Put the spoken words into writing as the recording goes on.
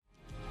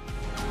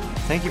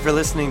Thank you for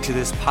listening to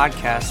this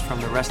podcast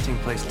from the Resting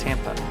Place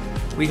Tampa.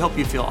 We hope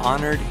you feel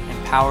honored,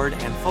 empowered,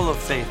 and full of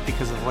faith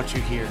because of what you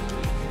hear.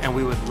 And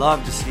we would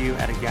love to see you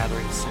at a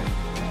gathering soon.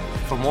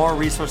 For more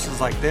resources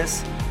like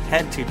this,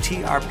 head to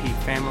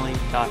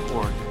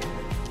trpfamily.org.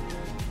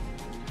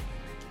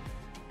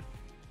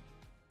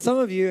 Some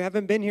of you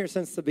haven't been here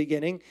since the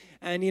beginning,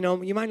 and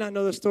you might not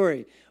know the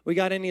story. We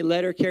got any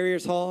letter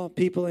carriers hall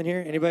people in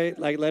here? Anybody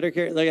like letter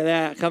carrier? Look at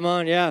that. Come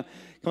on, yeah.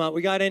 Come on.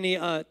 We got any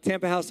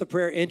Tampa House of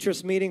Prayer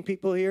interest meeting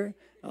people here?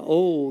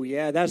 Oh,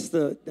 yeah, that's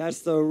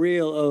the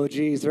real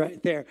OGs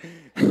right there.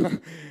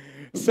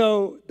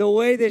 So the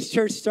way this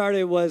church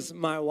started was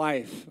my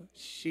wife.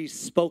 She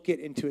spoke it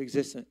into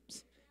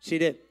existence. She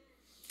did.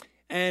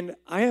 And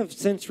I have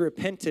since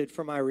repented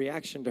for my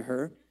reaction to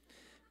her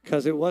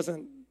because it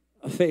wasn't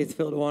a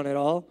faith-filled one at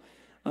all.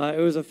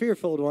 It was a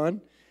fear-filled one.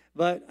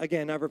 But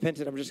again, I've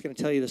repented. I'm just going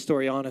to tell you the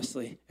story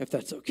honestly, if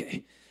that's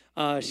okay.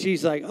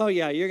 She's like, oh,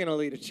 yeah, you're going to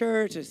lead a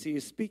church. I see you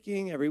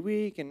speaking every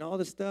week and all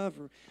this stuff,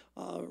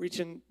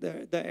 reaching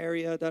the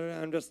area.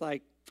 I'm just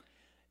like,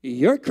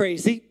 you're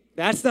crazy.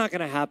 That's not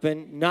going to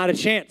happen. Not a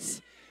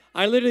chance.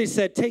 I literally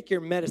said, take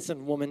your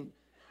medicine, woman.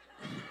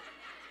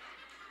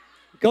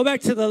 Go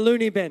back to the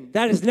loony bin.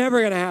 That is never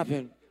going to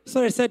happen. That's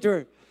what I said to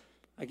her.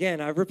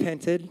 Again, I've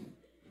repented.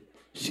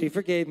 She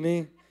forgave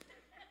me.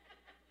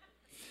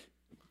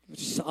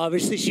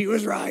 Obviously, she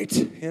was right.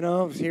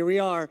 Here we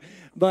are.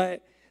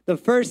 But the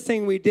first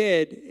thing we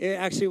did, it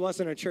actually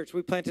wasn't a church.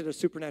 We planted a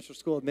supernatural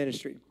school of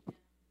ministry.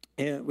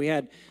 And we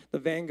had the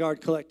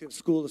Vanguard Collective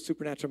School of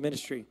Supernatural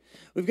Ministry.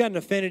 We've got an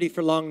affinity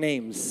for long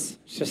names.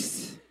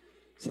 It's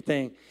a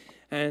thing.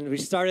 And we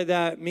started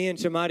that, me and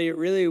Jamadi,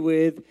 really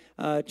with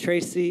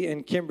Tracy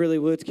and Kimberly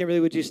Woods. Kimberly,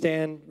 would you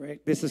stand?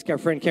 Right. This is our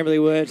friend Kimberly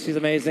Woods. She's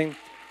amazing.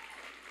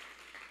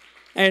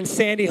 And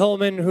Sandy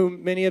Holman, who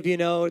many of you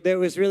know. There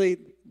was really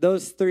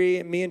those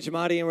three, me and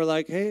Jamadi, and we're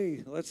like,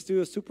 hey, let's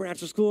do a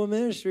supernatural school of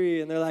ministry.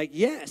 And they're like,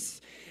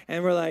 yes.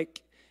 And we're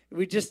like,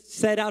 we just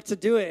set out to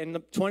do it. And the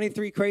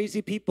 23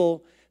 crazy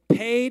people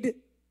paid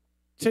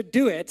to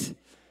do it.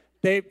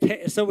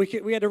 So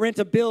we had to rent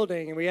a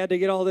building, and we had to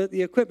get all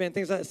the equipment,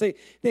 things like that. So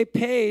they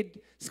paid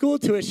school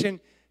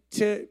tuition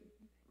to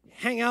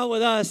hang out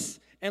with us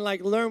and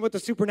learn what the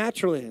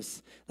supernatural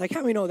is.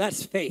 How many know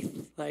that's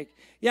faith?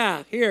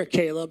 Yeah, here,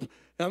 Caleb,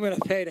 I'm going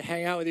to pay to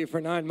hang out with you for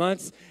 9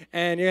 months,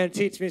 and you're going to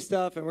teach me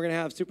stuff, and we're going to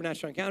have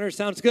supernatural encounters.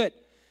 Sounds good.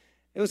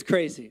 It was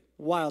crazy.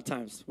 Wild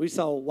times. We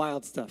saw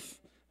wild stuff,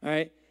 all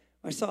right?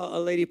 I saw a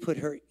lady put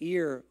her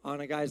ear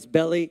on a guy's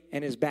belly,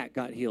 and his back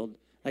got healed.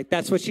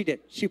 That's what she did.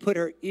 She put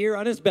her ear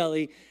on his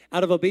belly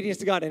out of obedience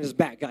to God, and his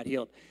back got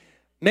healed.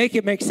 Make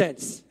it make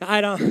sense.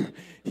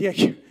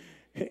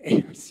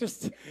 It's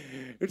just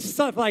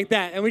stuff like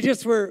that. And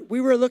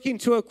we were looking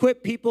to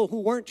equip people who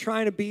weren't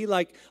trying to be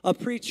like a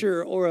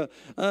preacher or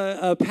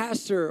a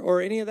pastor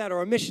or any of that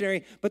or a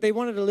missionary, but they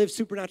wanted to live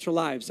supernatural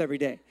lives every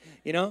day,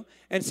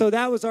 And so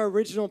that was our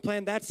original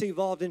plan. That's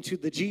evolved into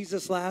the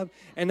Jesus Lab,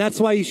 and that's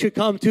why you should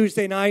come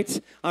Tuesday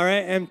nights, all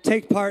right, and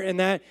take part in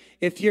that.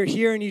 If you're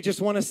here and you just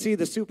want to see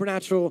the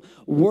supernatural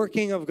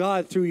working of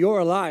God through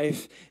your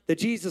life, the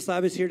Jesus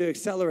Lab is here to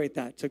accelerate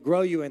that, to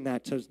grow you in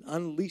that, to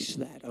unleash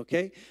that,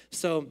 okay?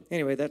 So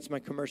anyway, that's my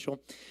commercial.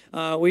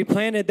 We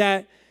planted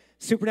that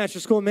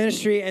supernatural school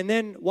ministry, and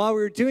then while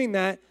we were doing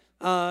that,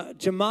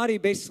 Jamadi,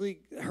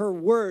 basically, her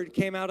word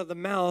came out of the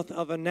mouth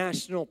of a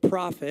national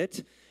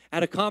prophet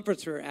at a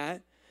conference we were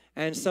at.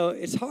 And so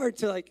it's hard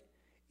to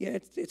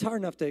it's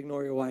hard enough to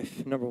ignore your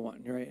wife, number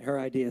one, right? Her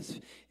ideas.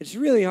 It's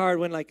really hard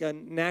when a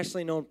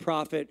nationally known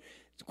prophet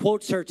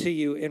quotes her to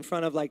you in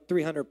front of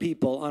 300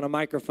 people on a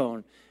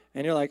microphone.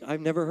 And you're like,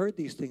 I've never heard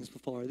these things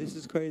before. This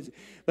is crazy.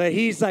 But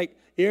he's like,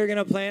 you're going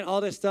to plant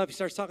all this stuff. He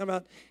starts talking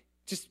about,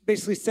 just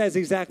basically says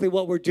exactly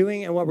what we're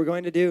doing and what we're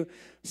going to do.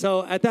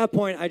 So at that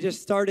point, I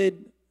just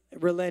started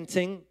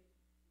relenting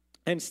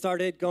and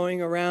started going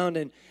around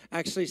and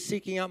actually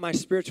seeking out my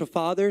spiritual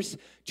fathers,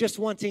 just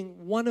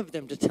wanting one of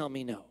them to tell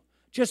me no.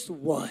 Just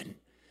one.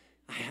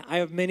 I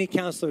have many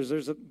counselors.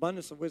 There's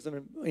abundance of wisdom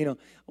and,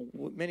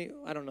 many,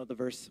 I don't know the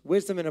verse.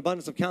 Wisdom and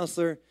abundance of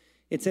counselor.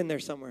 It's in there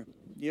somewhere.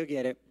 You'll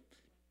get it.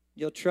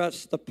 You'll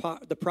trust the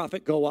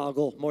prophet Go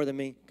Woggle more than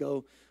me.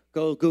 Go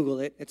Google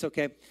it. It's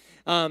okay.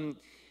 And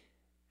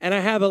I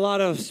have a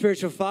lot of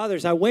spiritual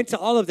fathers. I went to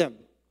all of them,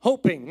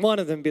 hoping one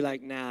of them would be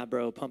like, nah,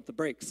 bro, pump the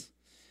brakes.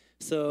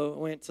 So I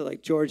went to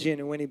Georgian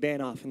and Winnie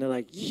Banoff, and they're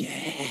like,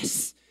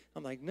 yes.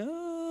 I'm like,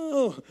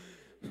 no.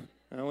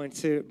 I went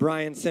to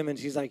Brian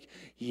Simmons. He's like,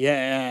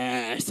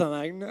 yes. I'm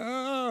like,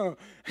 no.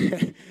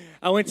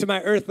 I went to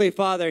my earthly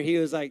father. He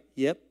was like,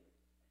 yep.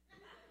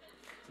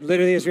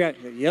 Literally his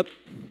reaction, yep.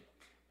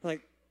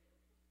 Like,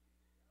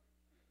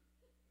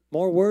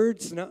 more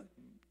words? No.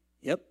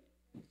 Yep.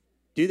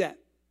 Do that.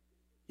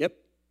 Yep.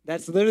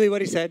 That's literally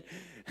what he said.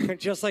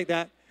 Just like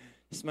that.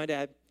 This is my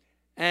dad.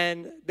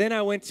 And then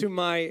I went to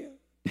my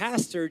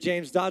pastor,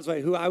 James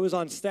Dodsway, who I was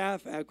on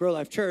staff at Grow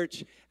Life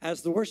Church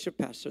as the worship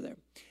pastor there.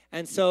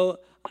 And so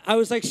I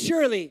was like,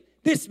 surely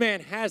this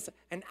man has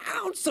an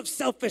ounce of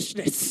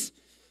selfishness.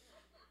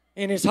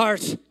 in his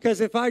heart,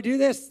 because if I do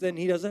this, then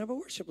he doesn't have a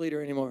worship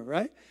leader anymore,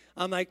 right?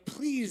 I'm like,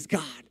 please,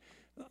 God,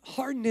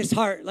 harden his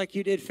heart like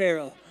you did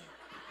Pharaoh.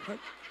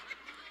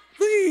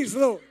 Please,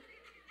 Lord.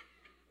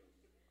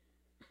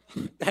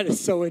 That is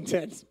so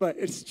intense, but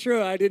it's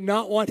true. I did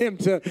not want him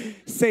to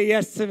say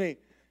yes to me.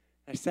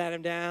 I sat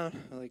him down,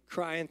 like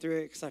crying through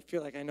it because I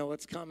feel like I know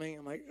what's coming.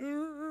 I'm like,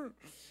 "Ugh."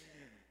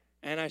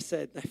 And I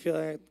said, I feel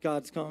like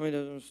God's calling me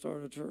to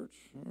start a church.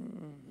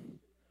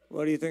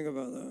 What do you think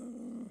about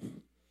that?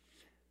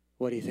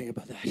 What do you think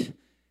about that? And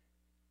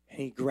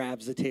he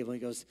grabs the table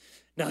and he goes,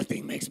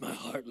 nothing makes my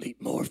heart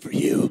leap more for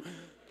you.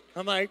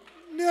 I'm like,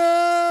 no.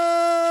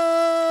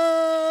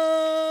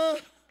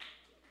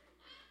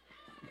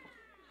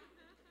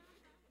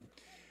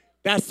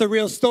 That's the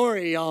real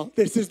story, y'all.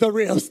 This is the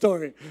real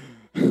story.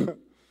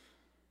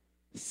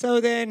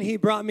 So then he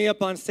brought me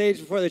up on stage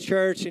before the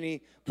church, and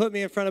he put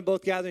me in front of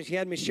both gatherings. He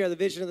had me share the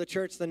vision of the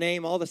church, the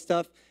name, all the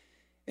stuff,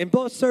 in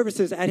both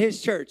services at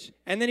his church.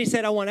 And then he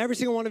said, I want every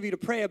single one of you to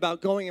pray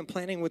about going and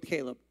planning with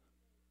Caleb.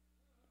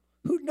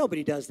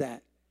 Nobody does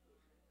that.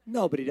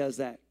 Nobody does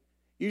that.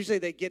 Usually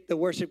they get the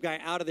worship guy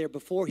out of there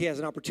before he has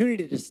an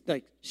opportunity to,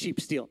 like,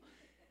 sheep steal.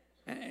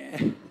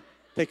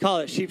 They call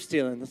it sheep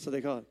stealing. That's what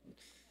they call it.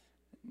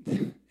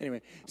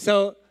 Anyway,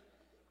 so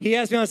he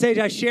has me on stage,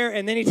 I share,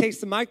 and then he takes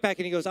the mic back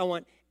and he goes, I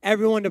want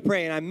everyone to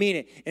pray, and I mean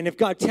it. And if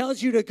God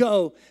tells you to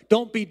go,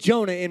 don't be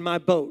Jonah in my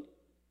boat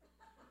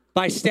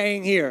by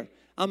staying here.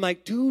 I'm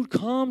like, dude,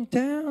 calm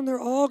down. They're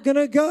all going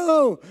to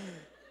go.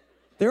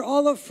 They're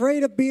all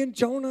afraid of being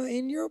Jonah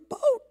in your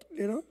boat,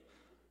 you know.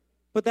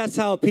 But that's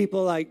how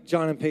people like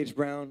John and Paige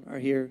Brown are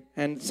here,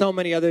 and so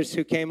many others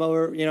who came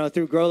over, you know,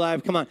 through Grow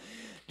Live. Come on.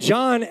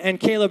 John and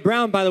Caleb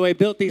Brown, by the way,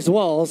 built these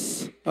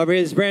walls over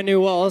his brand new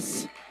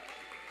walls.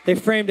 They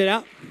framed it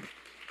out.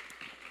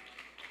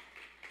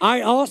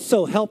 I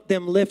also helped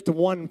them lift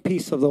one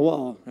piece of the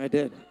wall. I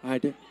did.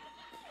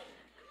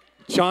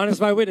 John is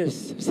my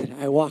witness. I said,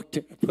 I walked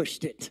it, I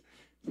pushed it.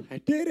 I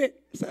did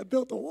it. I said, I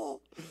built a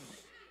wall.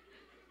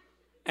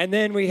 And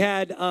then we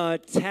had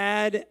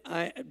Tad,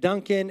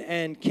 Duncan,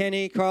 and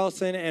Kenny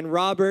Carlson, and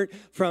Robert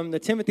from the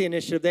Timothy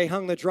Initiative. They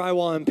hung the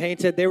drywall and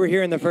painted. They were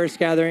here in the first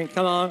gathering.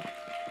 Come on.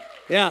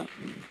 Yeah.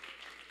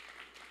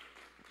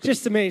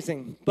 Just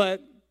amazing.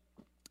 But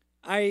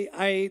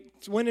I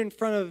went in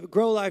front of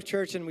Grow Life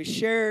Church, and we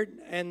shared,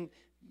 and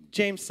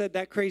James said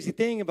that crazy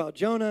thing about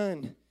Jonah,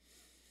 and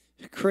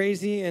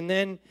crazy. And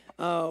then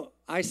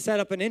I set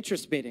up an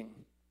interest meeting.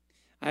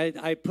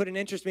 I put an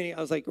interest meeting.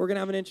 I was like, we're going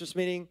to have an interest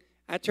meeting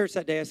at church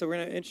that day. I said, we're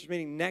going to have an interest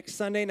meeting next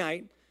Sunday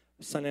night.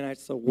 Sunday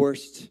night's the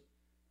worst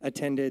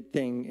attended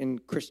thing in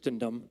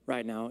Christendom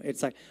right now.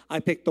 It's like, I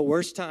picked the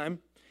worst time.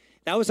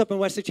 That was up in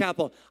Wesley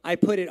Chapel. I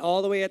put it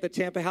all the way at the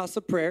Tampa House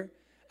of Prayer,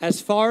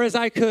 as far as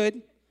I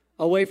could,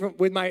 away from,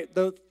 with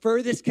the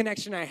furthest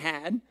connection I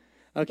had.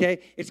 Okay,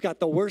 it's got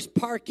the worst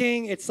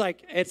parking. It's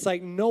like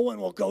no one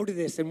will go to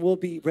this and will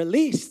be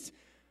released.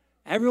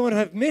 Everyone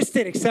have missed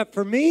it except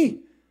for me.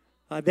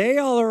 They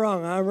all are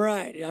wrong. I'm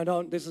right.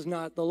 This is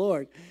not the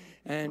Lord.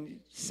 And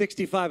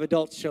 65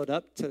 adults showed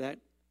up to that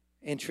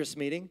interest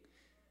meeting.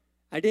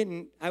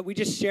 We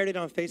just shared it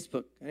on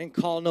Facebook. I didn't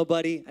call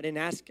nobody. I didn't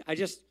ask.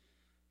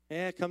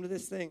 Come to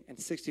this thing. And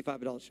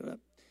 65 adults showed up.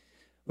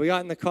 We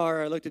got in the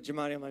car. I looked at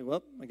Jamadi. I'm like,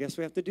 well, I guess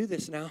we have to do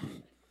this now.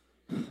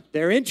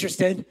 They're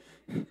interested.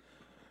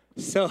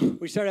 So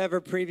we started having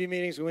our preview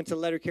meetings. We went to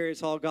Letter Carriers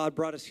Hall. God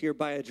brought us here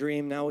by a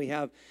dream. Now we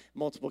have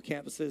multiple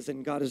campuses,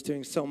 and God is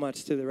doing so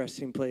much through the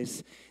resting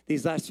place.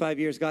 These last 5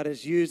 years, God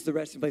has used the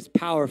resting place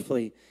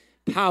powerfully,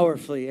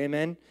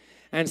 amen?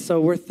 And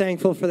so we're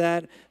thankful for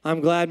that.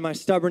 I'm glad my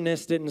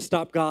stubbornness didn't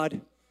stop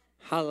God.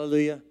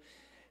 Hallelujah.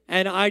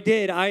 And I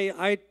did.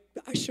 I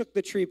shook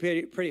the tree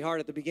pretty hard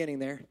at the beginning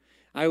there.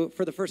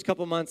 For the first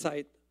couple months,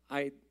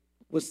 I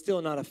was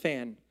still not a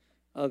fan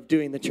of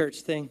doing the church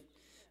thing.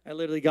 I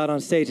literally got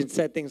on stage and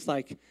said things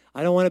like,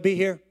 I don't want to be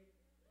here.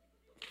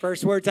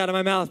 First words out of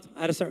my mouth.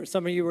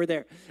 Some of you were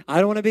there. I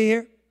don't want to be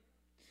here.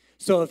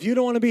 So if you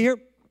don't want to be here,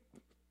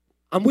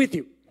 I'm with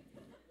you.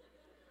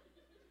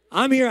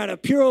 I'm here out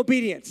of pure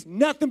obedience.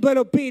 Nothing but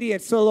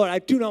obedience to the Lord. I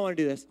do not want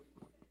to do this.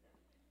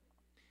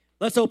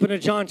 Let's open to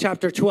John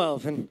chapter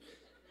 12. And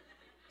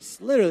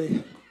it's literally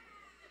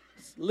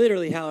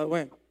how it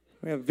went.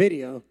 We have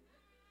video.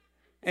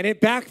 And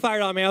it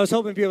backfired on me. I was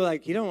hoping people were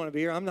like, you don't want to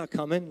be here. I'm not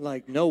coming.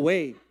 Like, no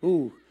way.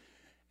 Ooh.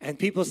 And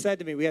people said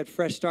to me, we had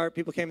fresh start.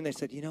 People came and they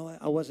said, you know what?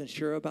 I wasn't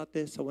sure about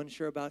this. I wasn't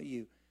sure about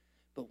you.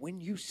 But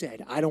when you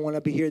said, I don't want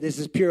to be here, this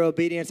is pure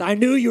obedience, I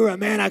knew you were a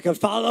man I could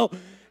follow.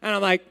 And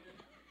I'm like,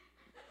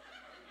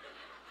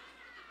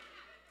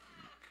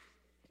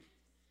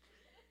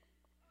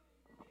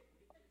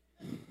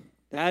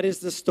 that is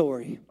the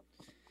story.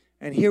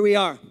 And here we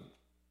are.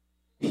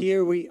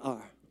 Here we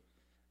are.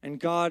 And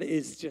God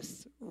is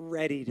just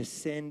ready to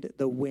send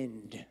the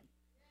wind.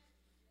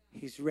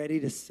 He's ready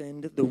to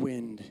send the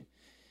wind.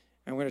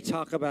 And we're going to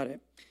talk about it.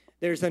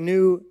 There's a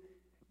new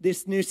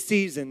this new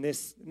season,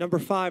 this number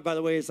 5, by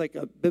the way, is like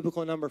a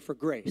biblical number for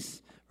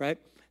grace, right?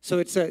 So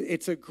it's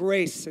a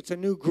grace, it's a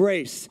new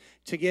grace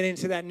to get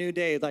into that new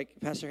day, like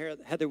Pastor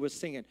Heather was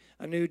singing,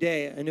 a new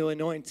day, a new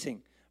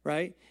anointing,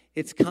 right?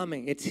 It's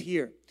coming, it's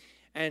here.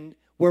 And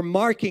we're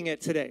marking it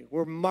today.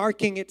 We're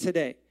marking it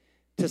today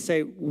to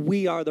say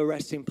we are the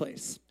resting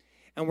place.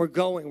 And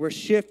we're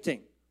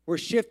shifting. We're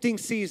shifting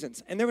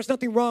seasons. And there was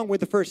nothing wrong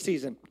with the first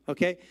season,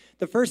 okay?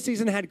 The first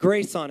season had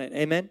grace on it,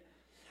 amen?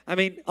 I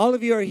mean, all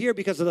of you are here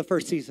because of the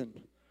first season,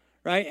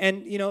 right?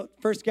 And,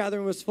 first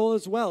gathering was full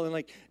as well.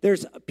 And,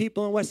 there's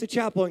people in Wesley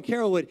Chapel and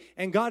Carrollwood,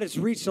 and God has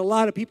reached a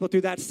lot of people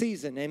through that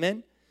season,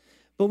 amen?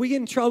 But we get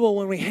in trouble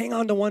when we hang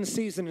on to one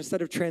season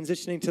instead of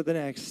transitioning to the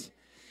next.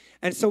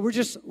 And so we're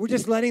just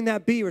letting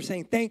that be. We're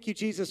saying, thank you,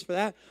 Jesus, for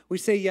that. We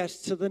say yes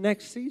to the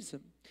next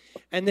season.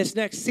 And this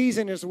next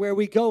season is where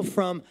we go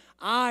from,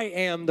 I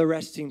am the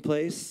resting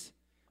place.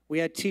 We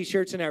had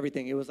T-shirts and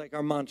everything. It was like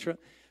our mantra.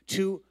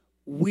 To,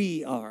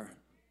 we are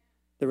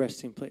the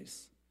resting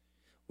place.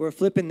 We're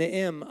flipping the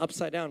M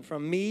upside down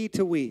from me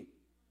to we.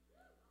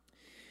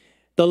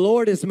 The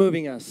Lord is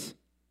moving us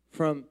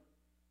from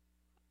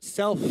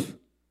self,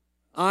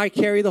 I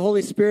carry the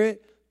Holy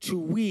Spirit, to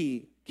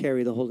we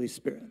carry the Holy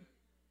Spirit.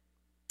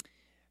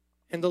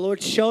 And the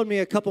Lord showed me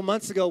a couple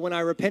months ago when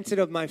I repented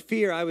of my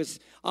fear. I was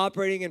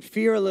operating in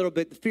fear a little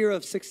bit, the fear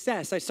of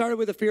success. I started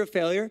with a fear of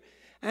failure,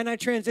 and I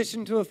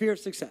transitioned to a fear of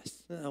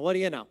success. What do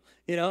you know?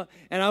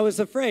 And I was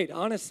afraid,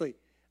 honestly.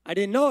 I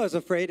didn't know I was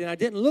afraid, and I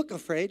didn't look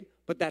afraid,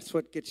 but that's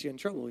what gets you in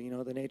trouble.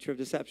 The nature of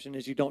deception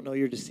is you don't know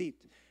you're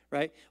deceived,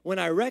 right? When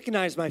I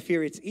recognize my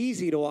fear, it's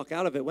easy to walk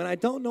out of it. When I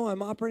don't know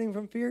I'm operating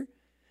from fear,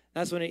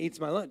 that's when it eats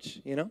my lunch,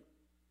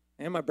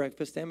 and my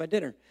breakfast and my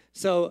dinner.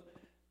 So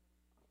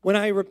when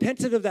I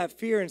repented of that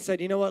fear and said,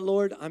 you know what,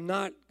 Lord, I'm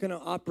not going to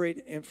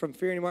operate from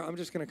fear anymore. I'm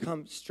just going to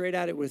come straight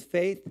at it with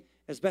faith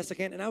as best I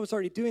can. And I was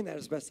already doing that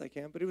as best I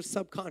can, but it was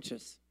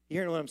subconscious. You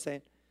hearing what I'm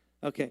saying?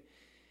 Okay.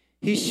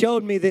 He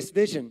showed me this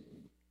vision.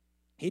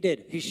 He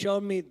did. He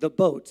showed me the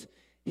boat.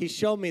 He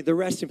showed me the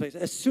resting place.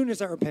 As soon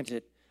as I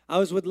repented, I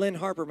was with Lynn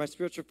Harper, my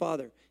spiritual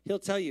father. He'll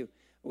tell you,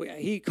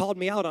 he called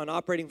me out on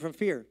operating from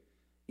fear.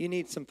 You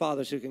need some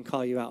fathers who can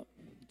call you out,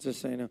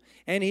 just so you know.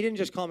 And he didn't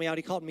just call me out,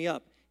 he called me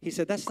up. He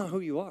said, that's not who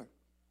you are.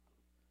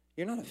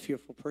 You're not a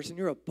fearful person.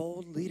 You're a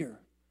bold leader.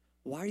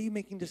 Why are you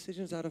making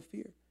decisions out of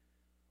fear?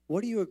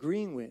 What are you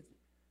agreeing with?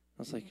 I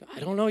was like, I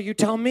don't know. You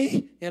tell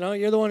me.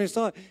 You're the one who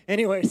saw it.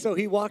 Anyway, so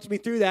he walked me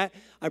through that.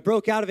 I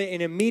broke out of it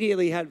and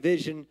immediately had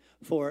vision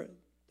for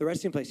the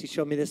resting place. He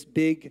showed me this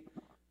big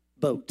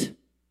boat.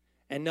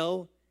 And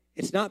no,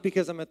 it's not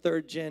because I'm a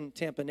third-gen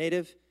Tampa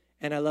native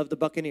and I love the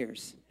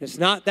Buccaneers. It's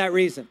not that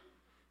reason.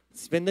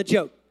 It's been the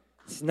joke.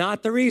 It's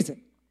not the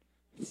reason.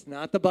 It's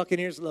not the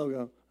Buccaneers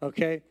logo,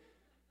 okay?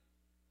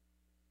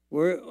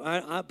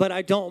 But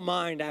I don't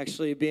mind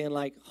actually being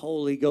like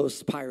Holy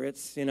Ghost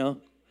pirates,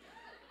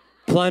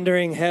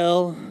 plundering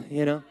hell,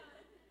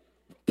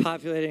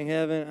 populating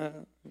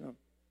heaven,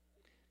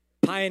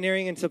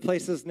 pioneering into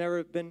places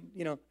never been,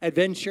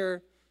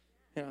 adventure.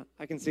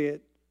 I can see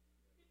it.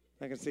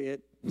 I can see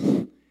it.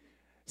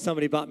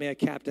 Somebody bought me a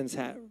captain's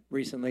hat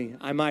recently.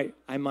 I might.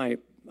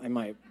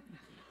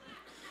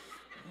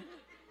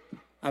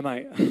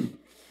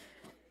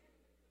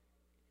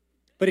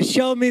 But he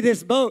showed me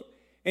this boat,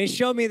 and he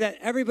showed me that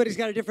everybody's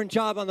got a different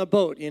job on the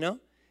boat,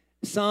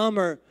 Some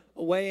are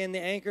weighing the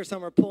anchor,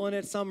 some are pulling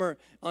it, some are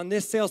on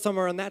this sail, some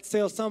are on that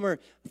sail, some are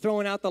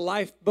throwing out the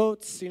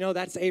lifeboats.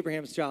 That's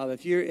Abraham's job.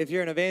 If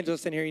you're an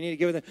evangelist in here, you need to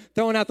get with it.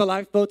 Throwing out the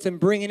lifeboats and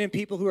bringing in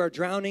people who are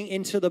drowning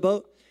into the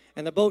boat.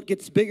 And the boat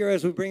gets bigger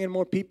as we bring in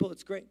more people.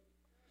 It's great.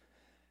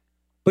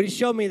 But he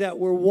showed me that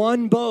we're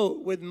one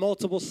boat with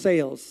multiple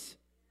sails.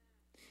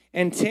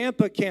 And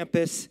Tampa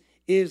campus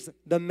is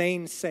the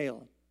main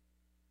sail.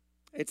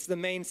 It's the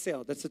main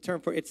sail. That's the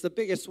term for it. It's the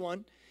biggest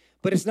one.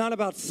 But it's not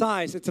about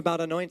size. It's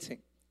about anointing.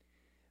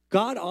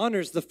 God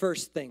honors the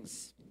first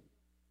things.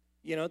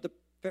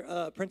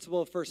 The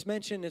principle of first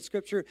mention in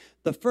Scripture,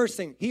 the first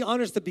thing. He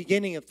honors the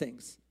beginning of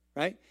things,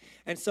 right?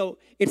 And so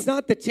it's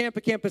not that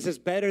Tampa campus is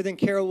better than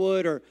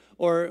Carrollwood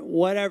or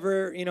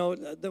whatever,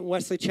 the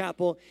Wesley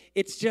Chapel.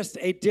 It's just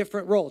a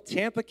different role.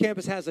 Tampa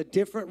campus has a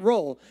different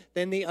role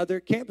than the other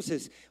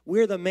campuses.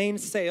 We're the main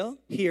sail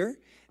here,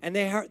 and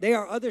they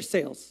are other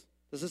sails.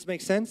 Does this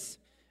make sense?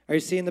 Are you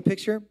seeing the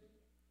picture?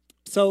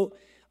 So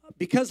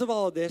because of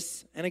all of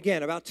this, and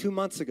again, about 2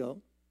 months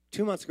ago,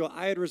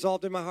 I had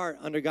resolved in my heart,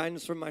 under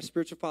guidance from my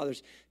spiritual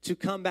fathers, to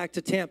come back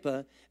to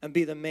Tampa and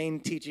be the main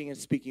teaching and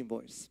speaking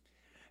voice.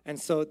 And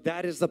so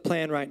that is the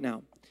plan right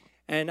now.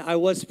 And I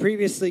was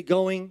previously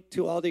going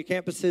to all the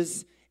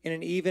campuses in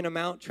an even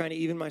amount, trying to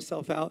even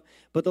myself out.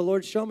 But the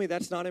Lord showed me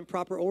that's not in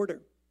proper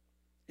order.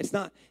 It's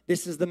not.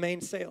 This is the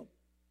main sail.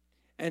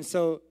 And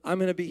so I'm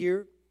going to be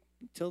here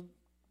until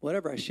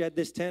whatever, I shed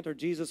this tent or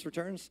Jesus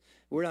returns.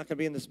 We're not going to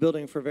be in this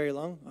building for very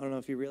long. I don't know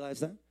if you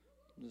realize that.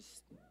 I'm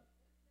just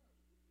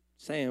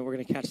saying we're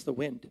going to catch the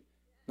wind.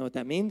 Know what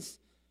that means?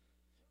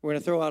 We're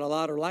going to throw out a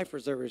lot of life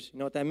reservers. You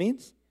know what that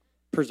means?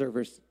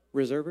 Preservers.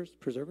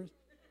 Preservers?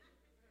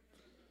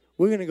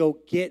 We're going to go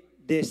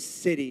get this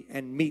city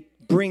and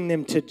bring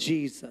them to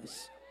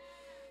Jesus.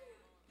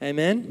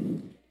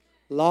 Amen?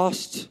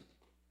 Lost,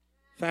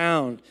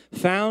 found.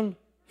 Found,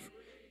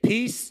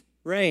 peace,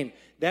 reign.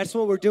 That's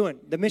what we're doing.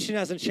 The mission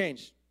hasn't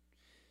changed.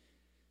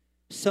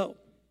 So,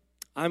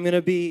 I'm going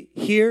to be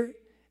here,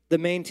 the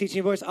main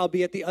teaching voice. I'll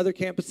be at the other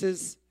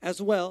campuses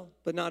as well,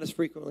 but not as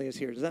frequently as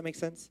here. Does that make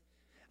sense?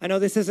 I know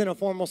this isn't a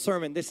formal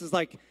sermon. This is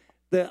like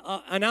the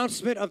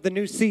announcement of the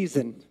new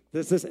season.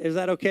 Is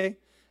that okay?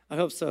 I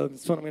hope so.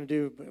 That's what I'm going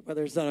to do, but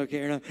whether it's not okay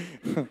or not.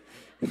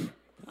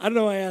 I don't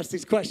know why I ask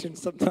these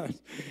questions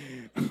sometimes.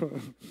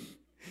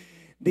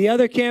 The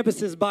other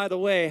campuses, by the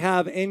way,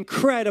 have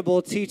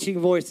incredible teaching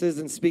voices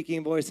and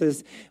speaking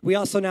voices. We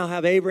also now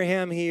have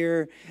Abraham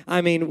here.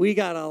 I mean, we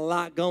got a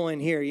lot going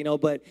here,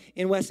 but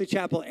in Wesley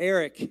Chapel,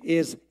 Eric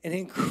is an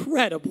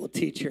incredible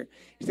teacher.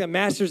 He's got a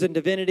master's in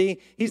divinity.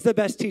 He's the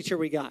best teacher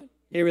we got.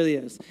 He really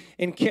is.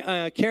 In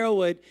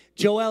Carrollwood,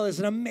 Joel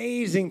is an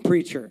amazing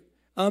preacher.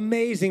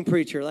 Amazing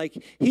preacher.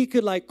 Like, he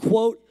could,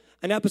 quote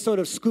an episode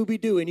of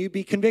Scooby-Doo and you'd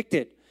be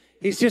convicted.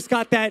 He's just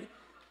got that,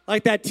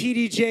 like that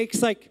T.D.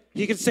 Jakes,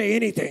 he can say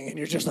anything, and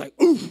you're just like,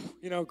 oof,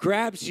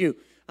 grabs you.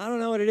 I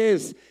don't know what it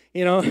is.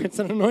 It's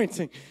an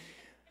anointing.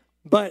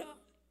 But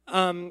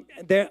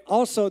there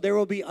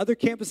will be other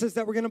campuses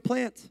that we're going to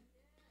plant.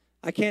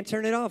 I can't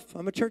turn it off.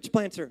 I'm a church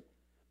planter.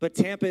 But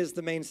Tampa is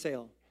the main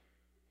sale.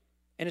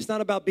 And it's not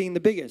about being the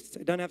biggest.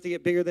 It doesn't have to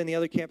get bigger than the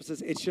other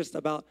campuses. It's just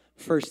about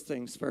first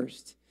things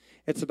first.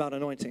 It's about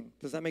anointing.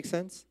 Does that make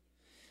sense?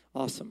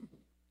 Awesome.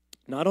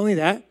 Not only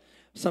that,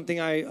 something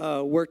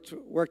I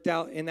worked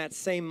out in that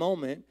same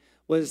moment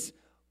was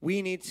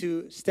we need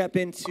to step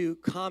into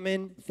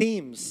common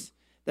themes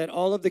that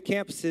all of the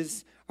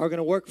campuses are going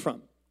to work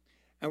from.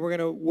 And we're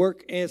going to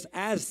work as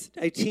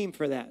a team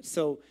for that.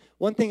 So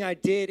one thing I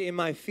did in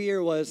my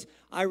fear was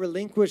I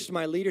relinquished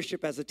my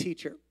leadership as a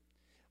teacher.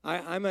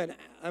 I'm an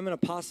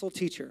apostle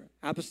teacher,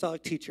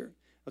 apostolic teacher,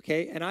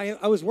 okay? And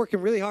I was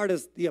working really hard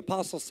as the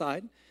apostle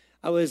side.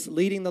 I was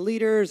leading the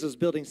leaders, I was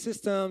building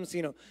systems,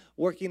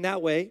 working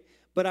that way.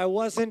 But I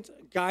wasn't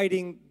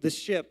guiding the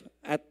ship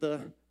at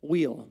the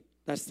wheel.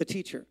 That's the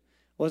teacher.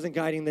 I wasn't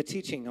guiding the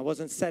teaching. I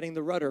wasn't setting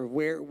the rudder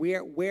where we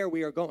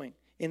are going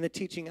in the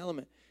teaching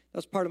element. That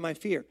was part of my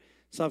fear.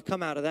 So I've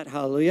come out of that,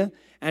 hallelujah.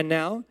 And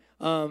now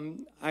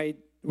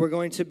we're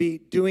going to be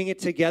doing it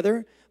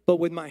together, but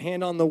with my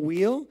hand on the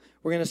wheel.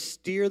 We're going to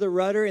steer the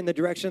rudder in the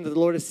direction that the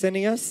Lord is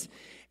sending us.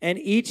 And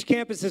each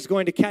campus is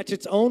going to catch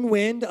its own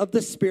wind of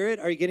the Spirit.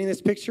 Are you getting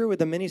this picture with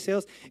the mini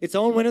sails? Its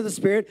own wind of the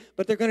Spirit,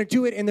 but they're going to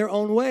do it in their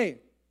own way,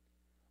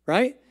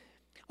 right?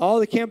 All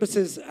the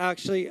campuses,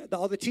 actually,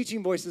 all the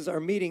teaching voices are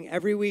meeting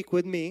every week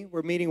with me.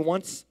 We're meeting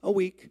once a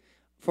week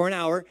for an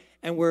hour,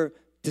 and we're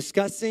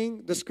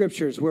discussing the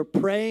scriptures. We're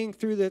praying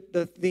through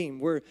the theme.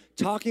 We're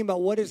talking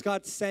about what is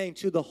God saying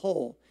to the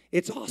whole.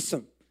 It's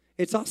awesome.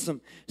 It's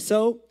awesome.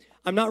 So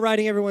I'm not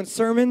writing everyone's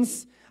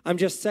sermons. I'm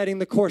just setting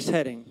the course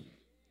heading.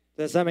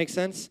 Does that make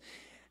sense?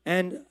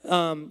 And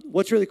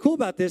what's really cool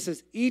about this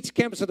is each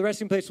campus of the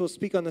resting place will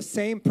speak on the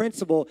same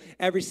principle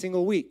every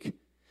single week,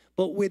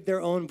 but with their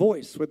own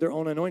voice, with their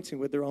own anointing,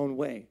 with their own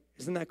way.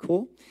 Isn't that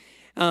cool?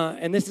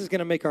 And this is going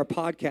to make our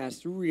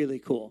podcast really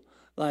cool.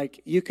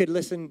 Like, you could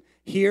listen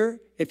here,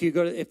 if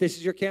this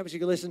is your campus, you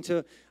could listen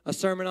to a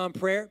sermon on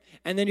prayer,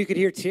 and then you could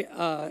hear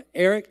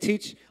Eric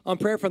teach on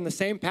prayer from the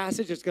same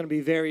passage. It's going to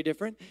be very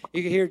different.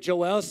 You could hear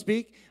Joel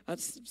speak,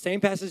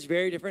 same passage,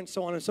 very different,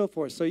 so on and so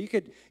forth. So you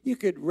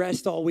could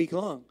rest all week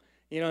long,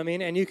 you know what I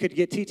mean? And you could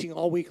get teaching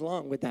all week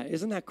long with that.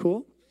 Isn't that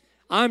cool?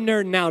 I'm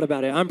nerding out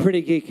about it. I'm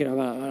pretty geeking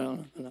about it. I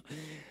don't know.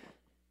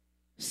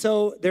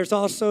 So there's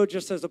also,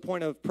 just as a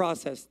point of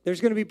process, there's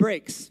going to be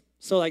breaks.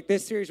 So like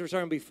this series, we're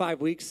starting to be 5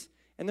 weeks.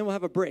 And then we'll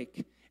have a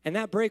break. And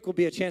that break will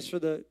be a chance for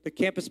the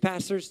campus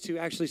pastors to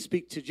actually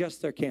speak to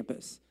just their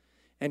campus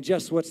and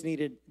just what's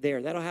needed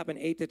there. That'll happen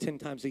 8 to 10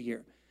 times a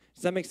year.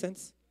 Does that make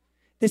sense?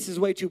 This is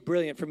way too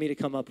brilliant for me to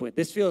come up with.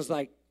 This feels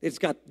like it's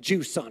got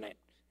juice on it.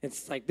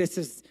 It's like, this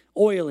is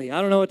oily.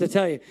 I don't know what to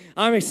tell you.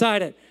 I'm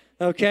excited,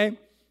 okay?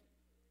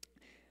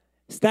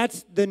 So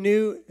that's the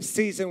new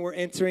season we're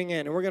entering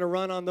in. And we're going to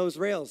run on those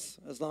rails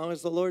as long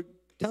as the Lord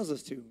tells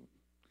us to.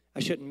 I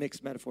shouldn't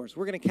mix metaphors.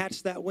 We're going to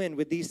catch that wind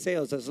with these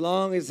sails as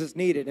long as it's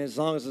needed and as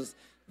long as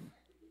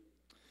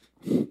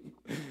it's...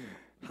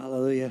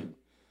 Hallelujah.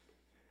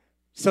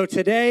 So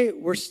today,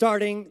 we're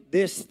starting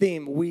this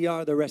theme, We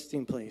Are the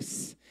Resting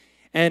Place.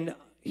 And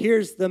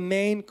here's the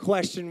main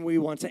question we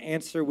want to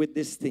answer with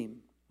this theme.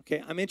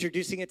 Okay, I'm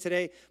introducing it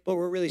today, but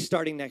we're really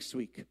starting next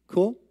week.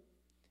 Cool?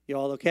 You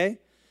all okay?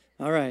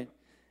 All right.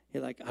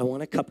 You're like, I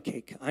want a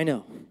cupcake. I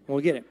know. We'll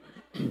get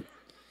it.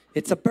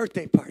 It's a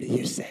birthday party,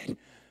 you said.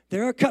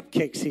 There are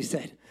cupcakes, he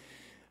said.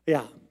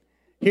 Yeah.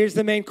 Here's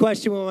the main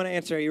question we want to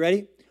answer. Are you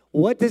ready?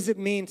 What does it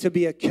mean to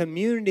be a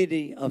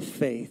community of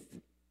faith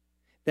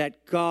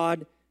that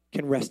God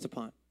can rest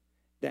upon?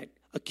 That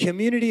a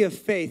community of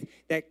faith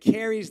that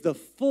carries the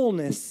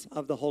fullness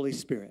of the Holy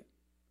Spirit.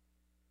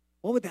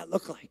 What would that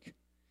look like?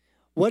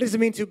 What does it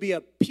mean to be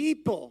a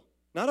people,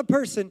 not a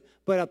person,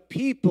 but a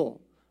people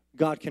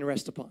God can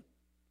rest upon?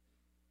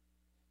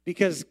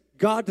 Because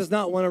God does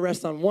not want to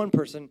rest on one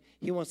person.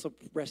 He wants to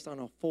rest on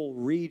a full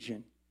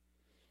region.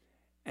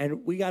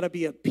 And we got to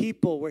be a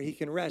people where he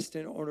can rest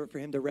in order for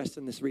him to rest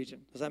in this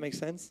region. Does that make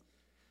sense?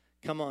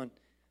 Come on.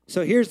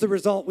 So here's the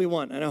result we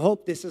want. And I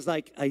hope this is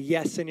like a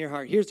yes in your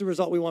heart. Here's the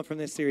result we want from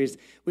this series.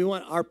 We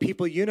want our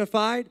people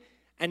unified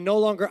and no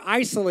longer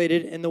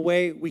isolated in the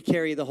way we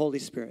carry the Holy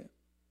Spirit.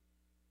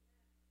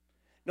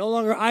 No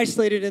longer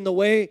isolated in the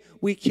way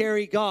we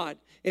carry God.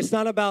 It's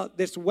not about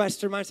this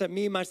Western mindset,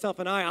 me, myself,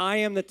 and I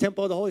am the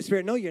temple of the Holy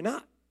Spirit. No, you're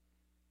not.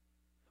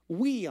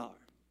 We are.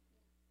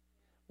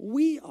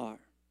 We are.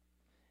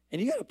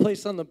 And you got a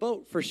place on the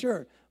boat for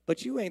sure,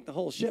 but you ain't the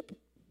whole ship,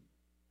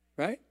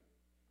 right?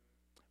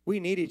 We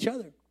need each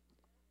other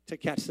to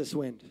catch this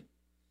wind.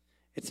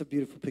 It's a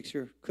beautiful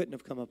picture. Couldn't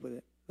have come up with it.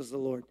 It was the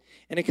Lord.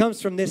 And it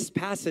comes from this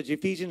passage,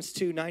 Ephesians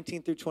 2,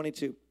 19 through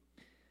 22.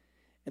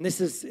 And this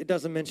is, it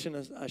doesn't mention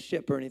a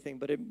ship or anything,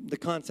 but the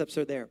concepts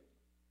are there.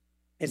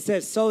 It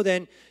says, so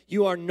then,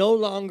 you are no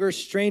longer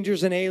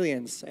strangers and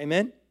aliens.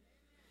 Amen?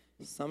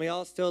 Some of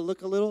y'all still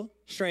look a little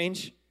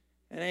strange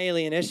and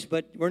alienish,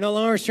 but we're no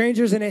longer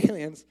strangers and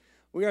aliens.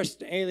 We are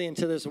alien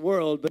to this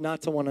world, but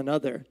not to one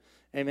another.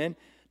 Amen?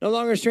 No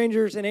longer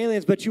strangers and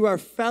aliens, but you are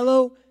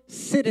fellow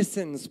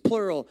citizens,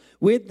 plural,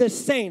 with the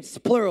saints,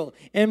 plural,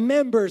 and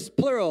members,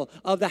 plural,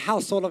 of the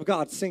household of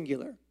God,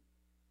 singular.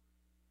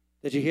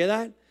 Did you hear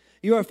that?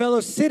 You are fellow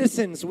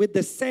citizens with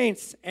the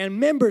saints and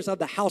members of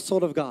the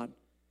household of God.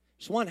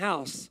 It's one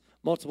house,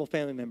 multiple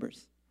family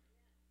members.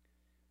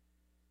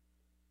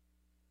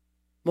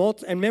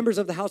 And members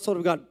of the household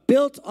of God,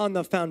 built on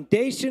the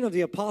foundation of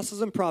the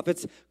apostles and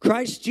prophets,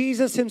 Christ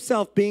Jesus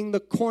himself being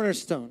the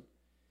cornerstone,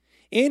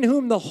 in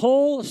whom the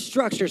whole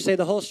structure, say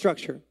the whole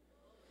structure,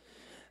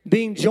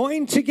 being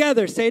joined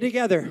together, say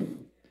together,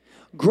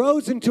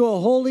 grows into a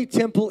holy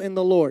temple in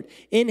the Lord.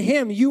 In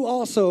him you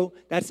also,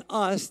 that's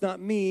us, not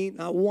me,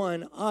 not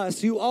one,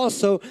 us, you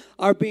also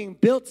are being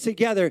built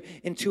together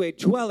into a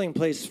dwelling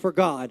place for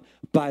God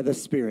by the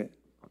Spirit.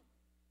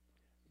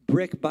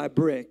 Brick by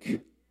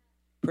brick,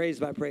 praise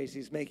by praise,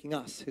 he's making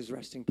us his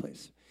resting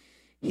place.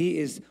 He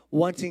is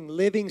wanting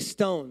living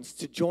stones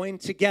to join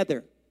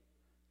together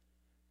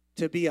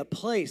to be a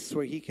place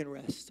where he can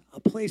rest, a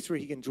place where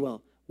he can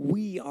dwell.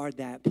 We are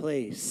that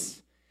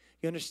place.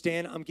 You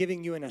understand? I'm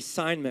giving you an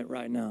assignment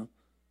right now.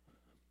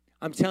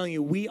 I'm telling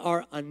you, we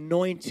are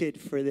anointed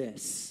for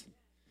this.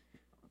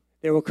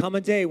 There will come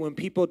a day when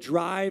people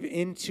drive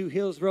into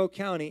Hillsborough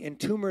County and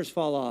tumors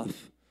fall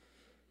off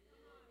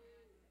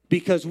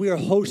because we are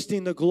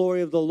hosting the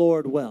glory of the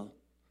Lord well.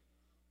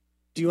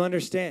 Do you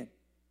understand?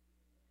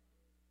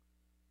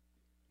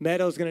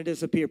 Meadow's going to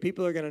disappear.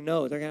 People are going to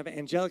know. They're going to have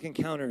angelic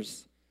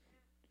encounters.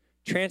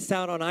 Tranced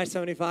out on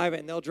I-75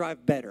 and they'll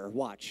drive better.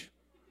 Watch.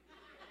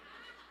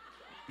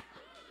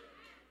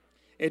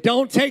 It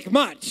don't take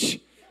much.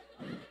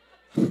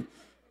 We're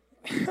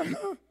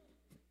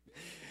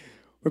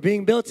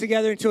being built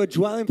together into a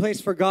dwelling place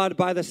for God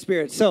by the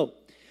Spirit. So,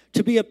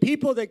 to be a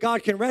people that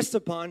God can rest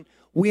upon,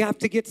 we have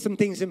to get some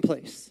things in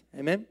place.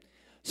 Amen?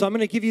 So I'm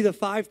going to give you the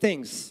 5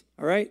 things.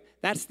 All right?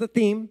 That's the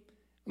theme.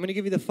 I'm going to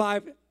give you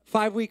the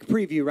five-week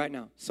preview right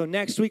now. So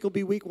next week will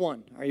be week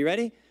 1. Are you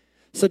ready?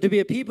 So to be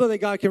a people that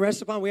God can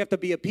rest upon, we have to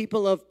be a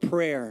people of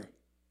prayer.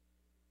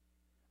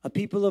 A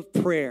people of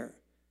prayer.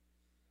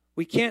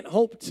 We can't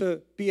hope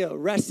to be a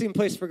resting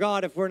place for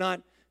God if we're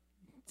not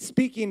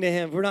speaking to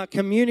him, if we're not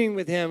communing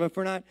with him, if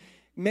we're not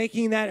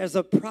making that as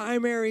a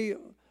primary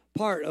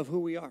part of who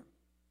we are.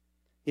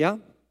 Yeah?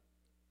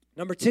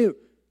 Number 2,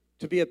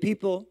 to be a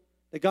people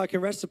that God can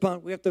rest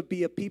upon, we have to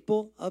be a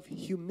people of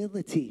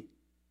humility.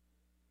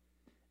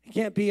 It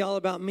can't be all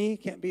about me,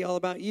 it can't be all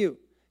about you.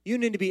 You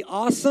need to be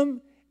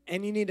awesome,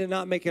 and you need to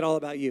not make it all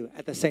about you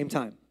at the same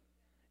time.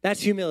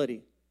 That's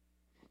humility.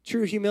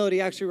 True humility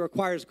actually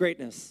requires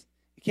greatness.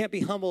 You can't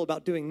be humble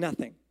about doing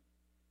nothing.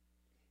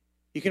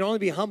 You can only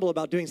be humble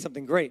about doing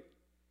something great.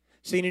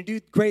 So you need to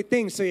do great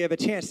things so you have a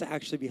chance to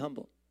actually be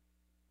humble.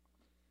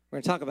 We're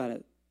going to talk about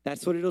it.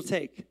 That's what it'll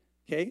take.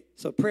 Okay?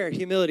 So prayer,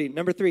 humility.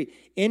 Number 3,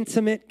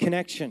 intimate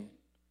connection.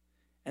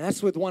 And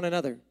that's with one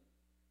another.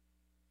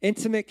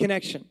 Intimate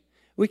connection.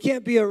 We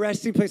can't be a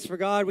resting place for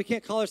God. We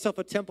can't call ourselves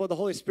a temple of the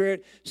Holy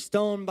Spirit,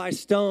 stone by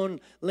stone,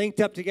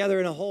 linked up together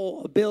in a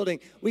whole building.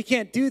 We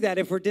can't do that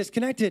if we're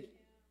disconnected.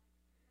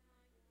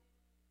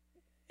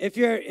 If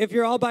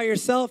you're all by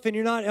yourself and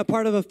you're not a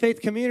part of a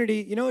faith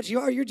community, you know what you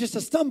are? You're just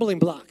a stumbling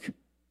block.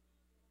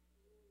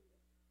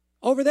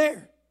 Over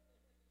there.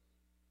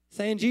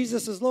 Saying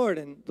Jesus is Lord,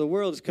 and the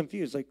world is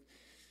confused. Like,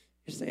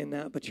 you're saying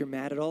that, but you're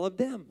mad at all of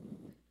them.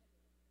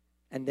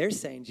 And they're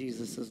saying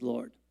Jesus is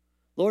Lord.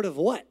 Lord of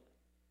what?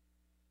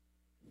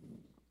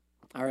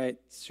 All right,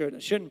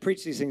 shouldn't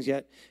preach these things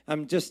yet.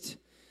 This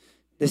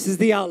is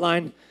the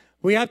outline.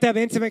 We have to have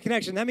intimate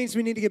connection. That means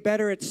we need to get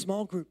better at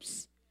small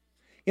groups.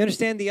 You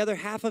understand the other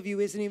half of you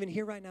isn't even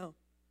here right now.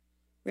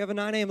 We have a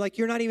 9 a.m. Like,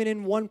 you're not even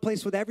in one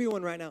place with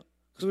everyone right now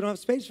because we don't have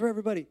space for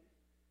everybody.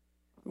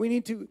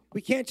 We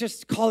can't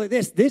just call it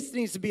this. This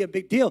needs to be a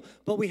big deal,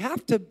 but we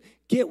have to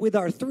get with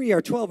our 3,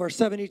 our 12, our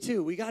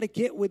 72. We got to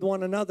get with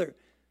one another.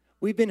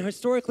 We've been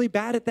historically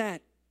bad at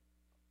that.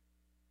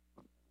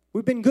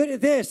 We've been good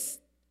at this,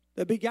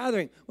 the big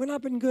gathering. We've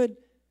not been good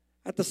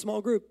at the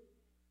small group,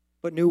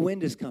 but new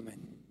wind is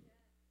coming.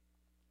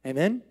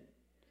 Amen?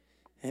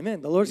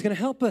 Amen. The Lord's going to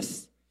help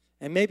us.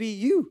 And maybe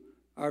you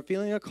are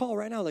feeling a call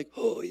right now like,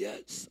 oh,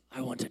 yes,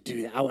 I want to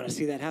do that. I want to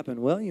see that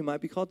happen. Well, you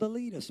might be called to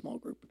lead a small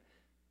group.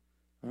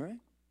 All right?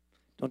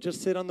 Don't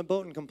just sit on the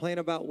boat and complain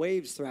about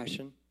waves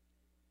thrashing.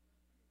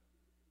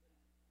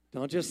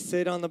 Don't just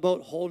sit on the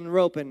boat holding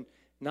rope and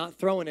not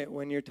throwing it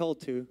when you're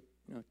told to.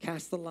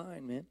 Cast the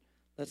line, man.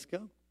 Let's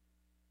go.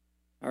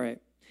 All right.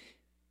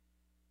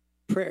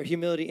 Prayer,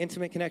 humility,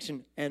 intimate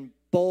connection, and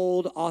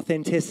bold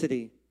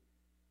authenticity,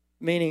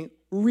 meaning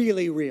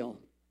really real,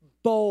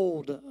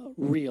 bold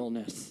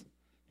realness,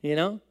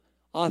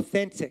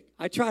 authentic.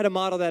 I try to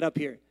model that up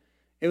here.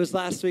 It was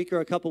last week or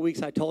a couple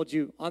weeks I told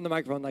you on the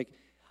microphone, like,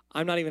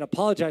 I'm not even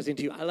apologizing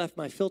to you. I left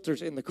my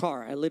filters in the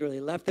car. I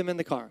literally left them in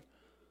the car.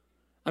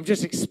 I'm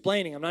just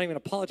explaining. I'm not even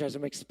apologizing.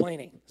 I'm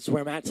explaining. This is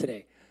where I'm at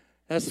today.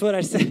 That's what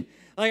I said.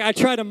 Like, I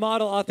try to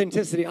model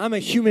authenticity. I'm a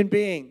human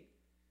being.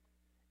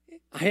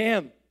 I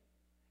am.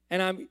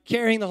 And I'm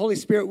carrying the Holy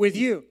Spirit with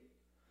you.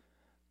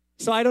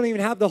 So I don't even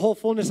have the whole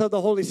fullness of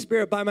the Holy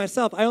Spirit by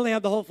myself. I only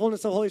have the whole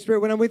fullness of the Holy Spirit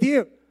when I'm with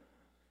you.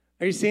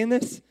 Are you seeing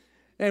this?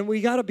 And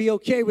we got to be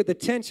okay with the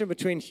tension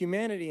between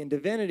humanity and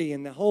divinity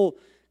and the whole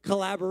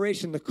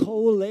collaboration, the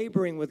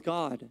co-laboring with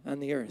God on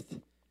the earth.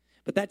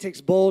 But that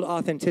takes bold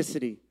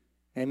authenticity.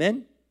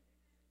 Amen?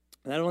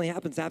 And that only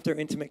happens after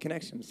intimate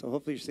connection. So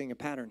hopefully you're seeing a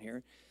pattern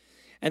here.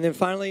 And then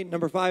finally,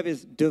 number 5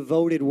 is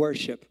devoted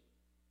worship.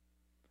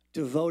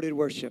 Devoted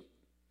worship.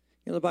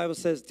 The Bible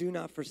says, do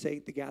not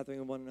forsake the gathering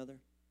of one another.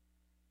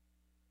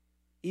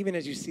 Even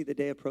as you see the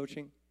day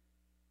approaching.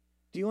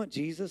 Do you want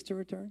Jesus to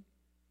return?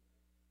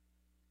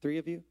 3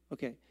 of you?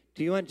 Okay.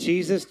 Do you want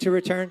Jesus to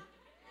return?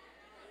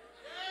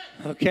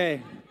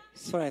 Okay.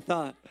 That's what I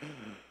thought.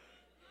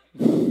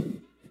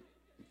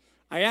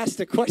 I asked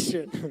a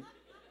question.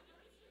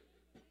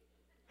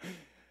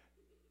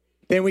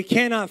 Then we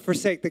cannot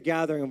forsake the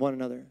gathering of one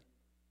another.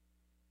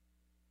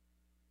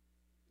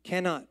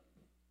 Cannot.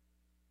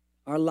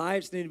 Our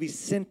lives need to be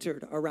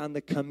centered around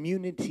the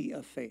community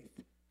of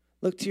faith.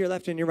 Look to your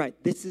left and your right.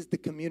 This is the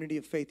community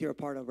of faith you're a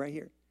part of right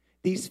here.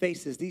 These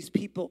faces, these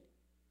people.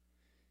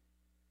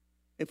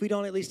 If we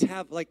don't at least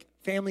have like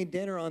family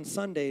dinner on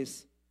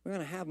Sundays, we're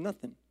going to have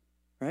nothing,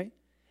 right?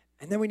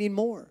 And then we need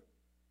more.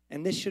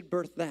 And this should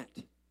birth that.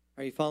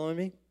 Are you following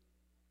me?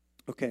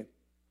 Okay.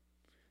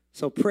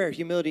 So prayer,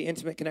 humility,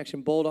 intimate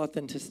connection, bold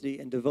authenticity,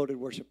 and devoted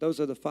worship. Those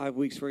are the 5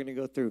 weeks we're going to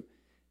go through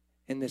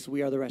in this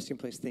We Are the Resting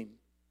Place theme.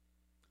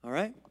 All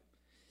right?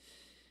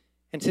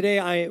 And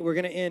today we're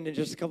going to end in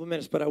just a couple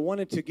minutes, but I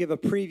wanted to give a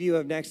preview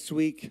of next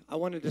week. I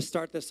wanted to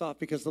start this off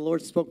because the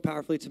Lord spoke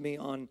powerfully to me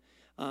on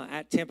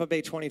at Tampa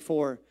Bay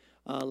 24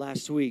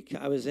 last week.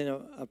 I was in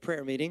a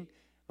prayer meeting,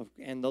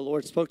 and the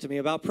Lord spoke to me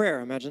about prayer.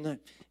 Imagine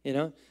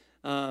that,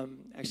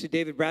 Actually,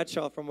 David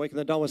Bradshaw from Wake in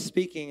the Dawn was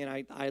speaking,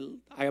 and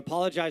I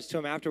apologized to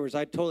him afterwards.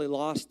 I totally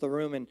lost the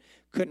room and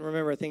couldn't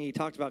remember a thing he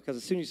talked about because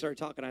as soon as he started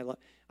talking,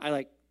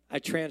 I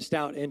tranced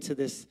out into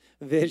this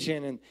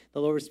vision, and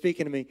the Lord was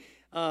speaking to me.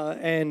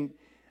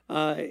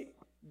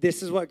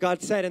 This is what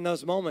God said in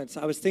those moments.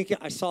 I was thinking,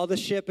 I saw the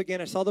ship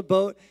again, I saw the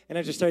boat, and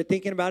I just started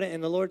thinking about it,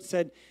 and the Lord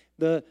said,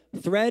 the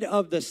thread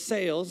of the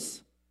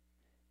sails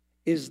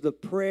is the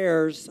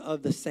prayers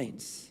of the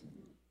saints.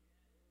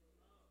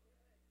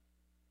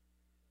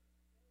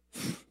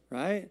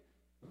 Right?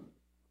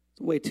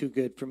 It's way too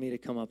good for me to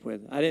come up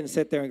with. I didn't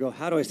sit there and go,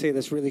 how do I say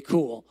this really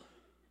cool?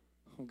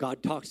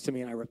 God talks to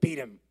me and I repeat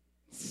him.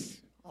 It's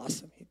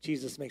awesome.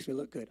 Jesus makes me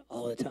look good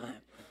all the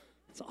time.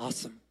 It's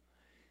awesome.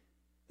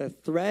 The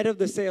thread of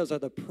the sails are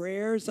the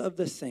prayers of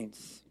the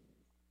saints.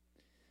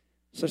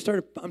 So I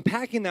started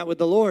unpacking that with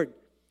the Lord.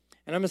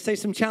 And I'm going to say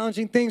some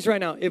challenging things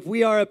right now. If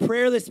we are a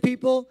prayerless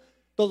people,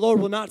 the Lord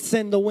will not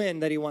send the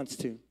wind that he wants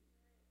to.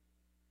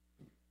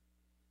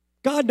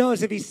 God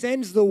knows if he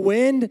sends the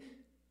wind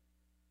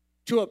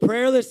to a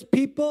prayerless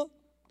people,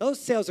 those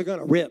sails are going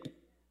to rip.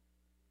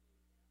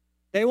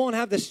 They won't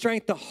have the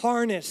strength to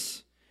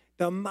harness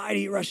the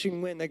mighty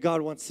rushing wind that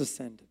God wants to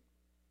send.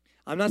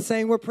 I'm not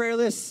saying we're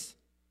prayerless.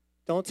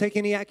 Don't take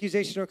any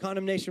accusation or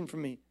condemnation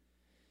from me.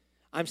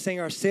 I'm saying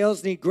our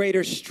sails need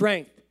greater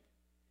strength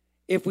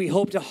if we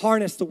hope to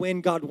harness the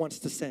wind God wants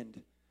to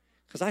send.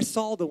 Because I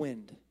saw the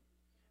wind,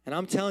 and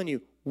I'm telling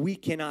you, we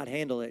cannot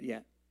handle it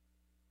yet.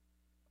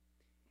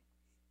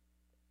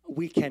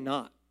 We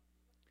cannot.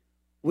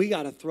 We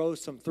got to throw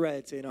some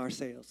threads in our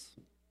sails.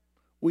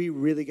 We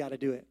really got to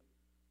do it.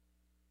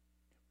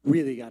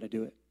 Really got to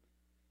do it.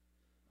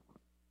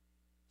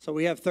 So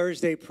we have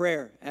Thursday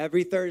prayer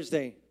every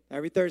Thursday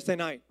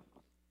night.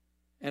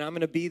 And I'm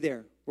going to be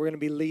there. We're going to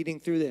be leading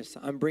through this.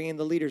 I'm bringing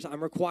the leaders.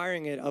 I'm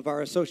requiring it of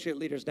our associate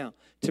leaders now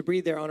to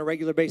be there on a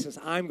regular basis.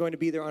 I'm going to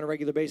be there on a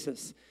regular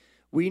basis.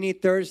 We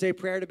need Thursday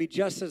prayer to be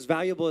just as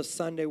valuable as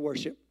Sunday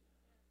worship.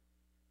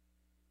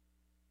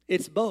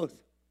 It's both.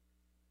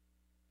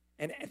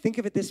 And think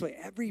of it this way.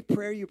 Every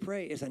prayer you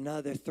pray is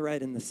another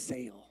thread in the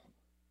sail.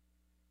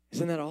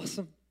 Isn't that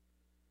awesome?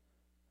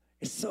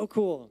 It's so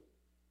cool.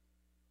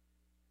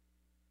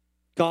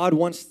 God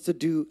wants to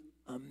do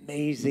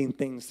amazing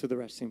things through the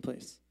resting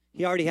place.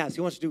 He already has.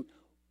 He wants to do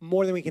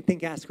more than we can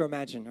think, ask, or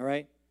imagine, all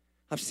right?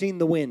 I've seen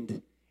the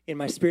wind. In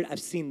my spirit, I've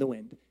seen the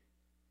wind.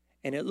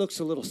 And it looks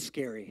a little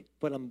scary,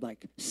 but I'm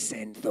like,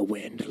 send the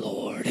wind,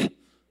 Lord.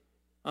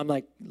 I'm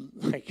like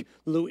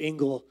Lou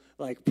Engle,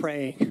 like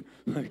praying,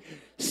 like,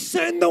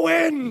 send the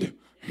wind.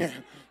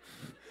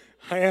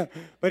 I am.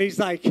 But he's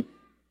like,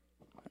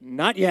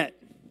 not yet.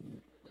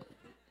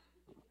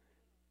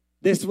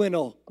 This wind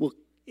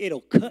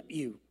it'll cut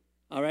you,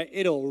 all right?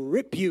 It'll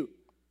rip you.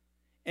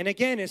 And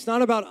again, it's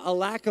not about a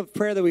lack of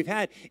prayer that we've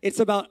had. It's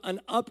about an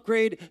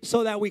upgrade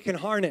so that we can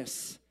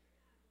harness.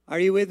 Are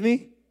you with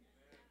me?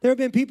 There have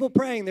been people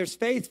praying. There's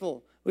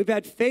faithful. We've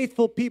had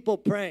faithful people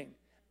praying.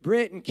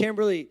 Britt and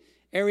Kimberly,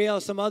 Ariel,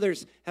 some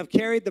others have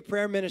carried the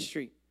prayer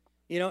ministry.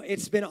 You know,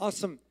 it's been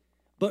awesome.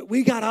 But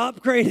we got to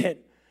upgrade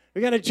it.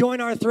 We got to join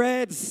our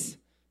threads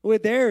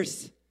with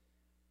theirs.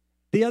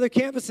 The other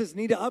campuses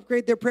need to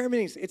upgrade their prayer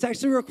meetings. It's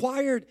actually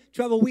required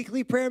to have a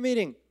weekly prayer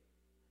meeting.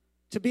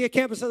 To be a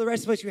campus of the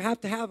Resting Place, you have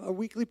to have a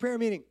weekly prayer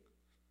meeting.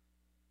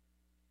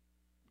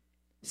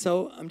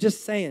 So I'm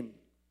just saying,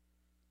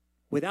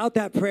 without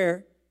that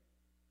prayer,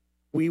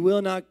 we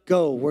will not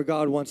go where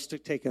God wants to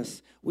take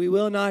us. We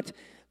will not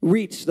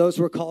reach those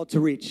we're called to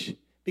reach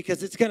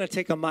because it's going to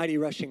take a mighty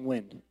rushing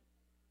wind.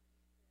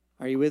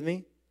 Are you with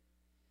me?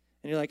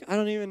 And you're like, I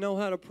don't even know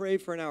how to pray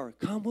for an hour.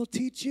 Come, we'll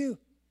teach you.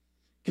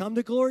 Come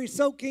to Glory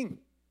Soaking.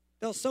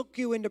 They'll soak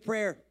you into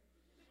prayer.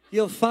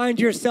 You'll find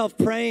yourself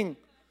praying.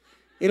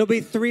 It'll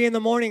be 3 a.m.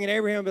 and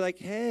Abraham will be like,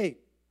 hey,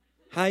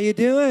 how you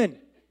doing?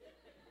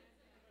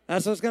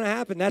 That's what's going to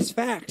happen. That's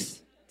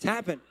facts. It's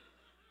happened.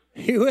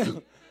 He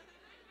will.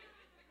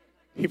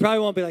 He probably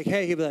won't be like,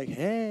 hey. He'll be like,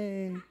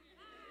 hey,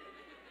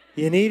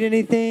 you need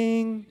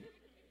anything?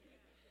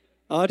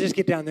 I'll just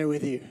get down there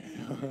with you.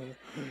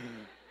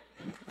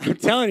 I'm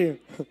telling you.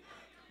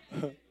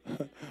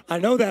 I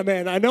know that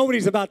man. I know what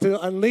he's about to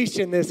unleash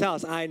in this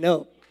house. I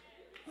know.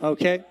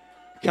 Okay?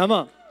 Come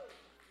on.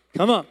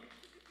 Come on.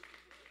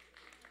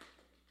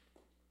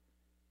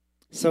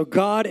 So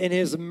God in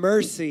his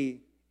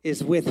mercy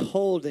is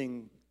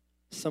withholding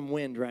some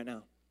wind right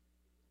now.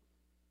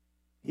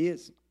 He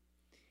is.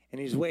 And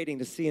he's waiting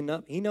to see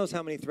enough. He knows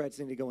how many threads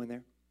need to go in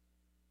there.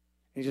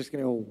 He's just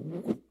going to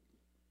go,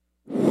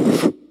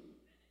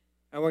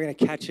 and we're going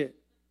to catch it.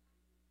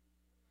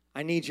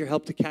 I need your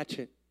help to catch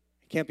it.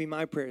 It can't be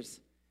my prayers.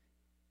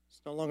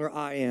 It's no longer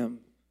I am.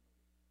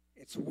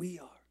 It's we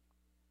are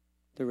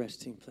the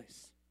resting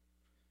place.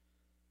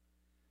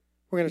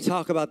 We're going to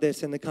talk about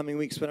this in the coming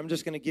weeks, but I'm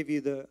just going to give you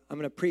I'm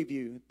going to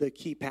preview the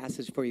key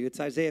passage for you. It's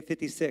Isaiah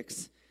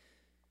 56,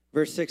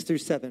 verse 6 through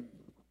 7.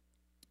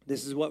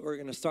 This is what we're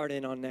going to start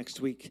in on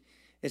next week.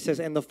 It says,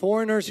 and the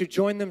foreigners who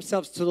join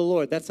themselves to the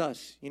Lord, that's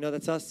us. You know,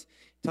 that's us.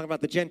 Talking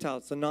about the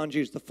Gentiles, the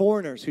non-Jews, the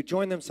foreigners who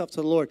join themselves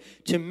to the Lord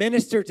to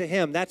minister to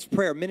him. That's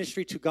prayer,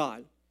 ministry to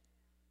God.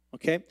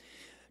 Okay?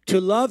 To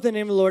love the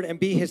name of the Lord and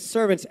be his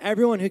servants,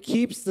 everyone who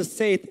keeps the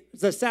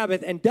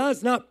Sabbath and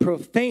does not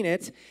profane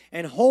it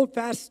and hold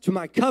fast to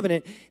my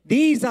covenant,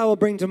 these I will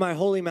bring to my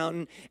holy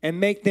mountain and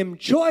make them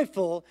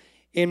joyful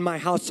in my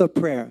house of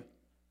prayer.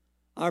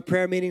 Our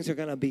prayer meetings are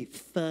going to be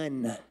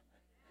fun.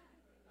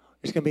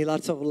 There's going to be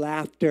lots of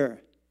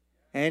laughter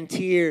and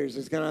tears.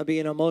 It's going to be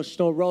an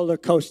emotional roller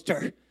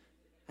coaster.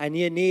 And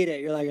you need it.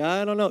 You're like,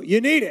 I don't know.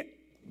 You need it.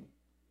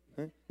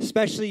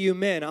 Especially you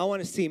men. I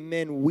want to see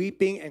men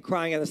weeping and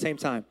crying at the same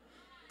time.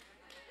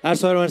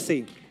 That's what I want to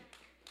see.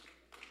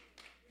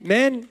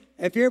 Men,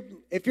 if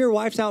your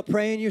wife's out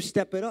praying you,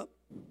 step it up.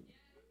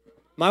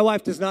 My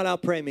wife does not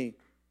out pray me.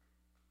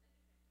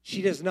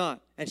 She does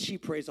not. And she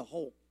prays a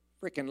whole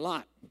freaking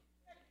lot.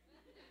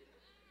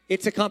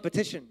 It's a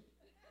competition.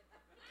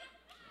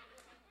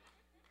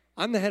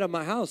 I'm the head of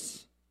my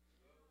house.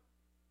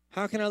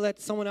 How can I let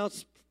someone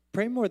else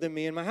pray more than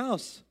me in my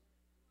house?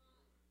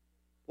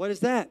 What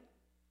is that?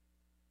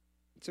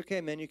 It's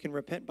okay, man. You can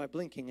repent by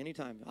blinking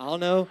anytime. I'll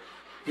know.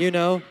 You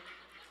know.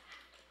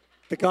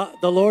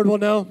 The Lord will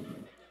know.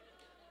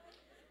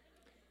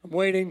 I'm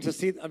waiting to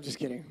see. I'm just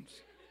kidding.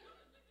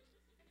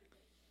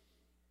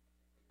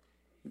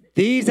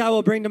 These I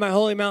will bring to my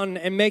holy mountain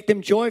and make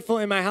them joyful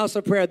in my house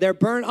of prayer. Their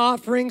burnt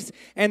offerings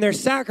and their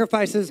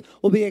sacrifices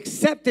will be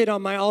accepted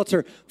on my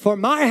altar. For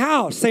my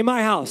house, say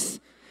my house,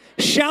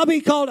 shall be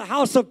called a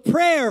house of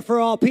prayer for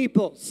all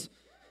peoples.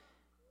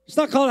 It's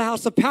not called a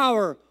house of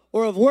power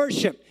or of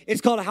worship.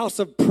 It's called a house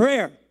of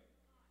prayer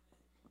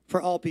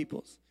for all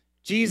peoples.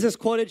 Jesus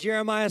quoted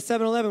Jeremiah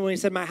 7:11 when he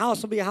said, my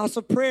house will be a house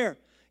of prayer.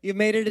 You've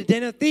made it a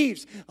den of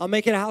thieves. I'll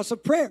make it a house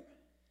of prayer.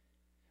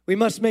 We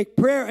must make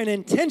prayer an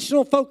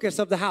intentional focus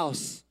of the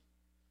house.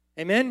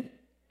 Amen?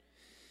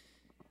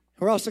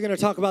 We're also going to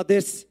talk about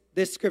this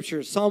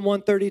scripture, Psalm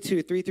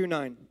 132, 3 through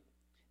 9.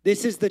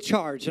 This is the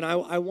charge, and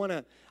I want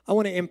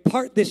to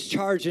impart this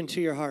charge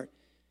into your heart.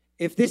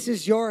 If this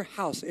is your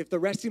house, if the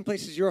resting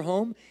place is your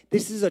home,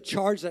 this is a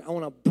charge that I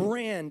want to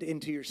brand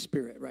into your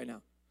spirit right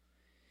now.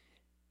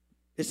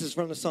 This is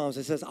from the Psalms.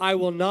 It says, I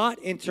will not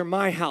enter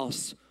my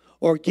house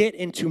or get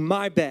into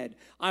my bed.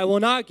 I will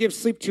not give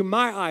sleep to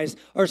my eyes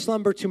or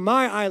slumber to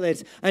my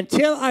eyelids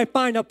until I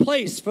find a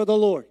place for the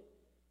Lord,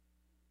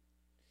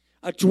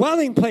 a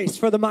dwelling place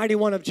for the mighty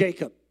one of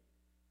Jacob.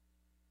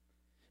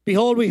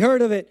 Behold, we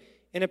heard of it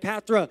in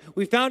Epathra.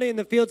 We found it in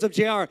the fields of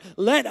Jaar.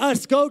 Let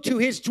us go to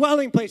his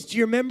dwelling place. Do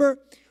you remember?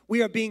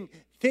 We are being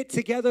fit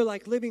together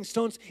like living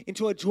stones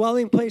into a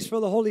dwelling place for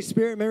the Holy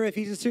Spirit. Remember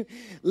Ephesians 2?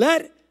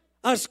 Let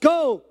us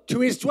go to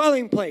his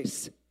dwelling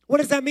place. What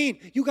does that mean?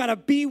 You got to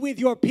be with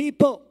your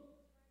people.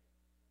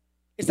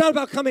 It's not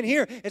about coming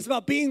here. It's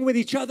about being with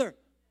each other.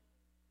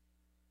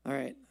 All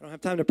right. I don't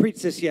have time to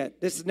preach this yet.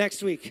 This is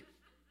next week.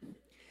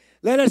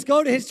 Let us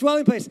go to his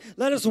dwelling place.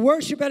 Let us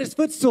worship at his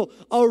footstool.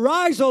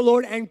 Arise, O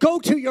Lord, and go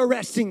to your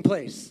resting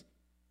place.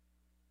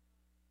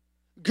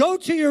 Go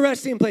to your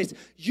resting place.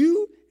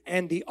 You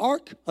and the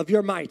ark of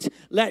your might.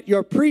 Let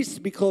your priests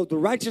be clothed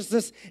with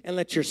righteousness, and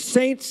let your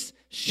saints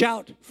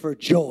shout for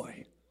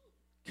joy.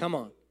 Come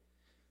on.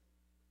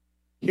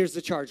 Here's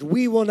the charge.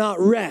 We will not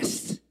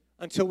rest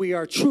until we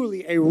are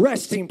truly a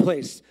resting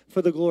place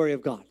for the glory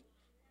of God.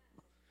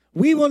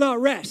 We will not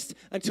rest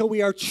until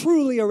we are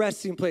truly a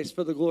resting place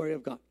for the glory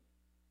of God.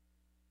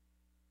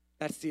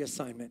 That's the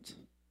assignment.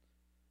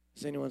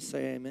 Does anyone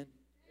say amen?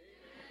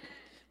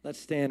 Let's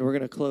stand. We're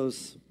going to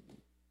close.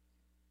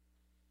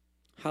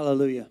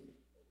 Hallelujah.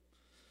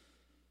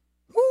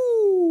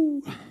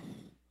 Woo!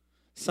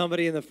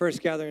 Somebody in the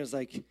first gathering was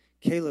like,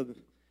 Caleb,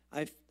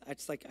 I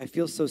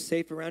feel so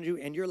safe around you,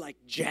 and you're like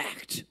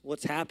jacked.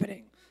 What's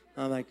happening?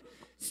 I'm like,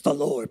 it's the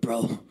Lord,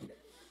 bro.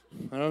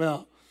 I don't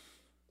know.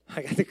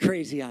 I got the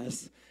crazy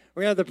eyes.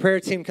 We're going to have the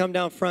prayer team come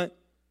down front.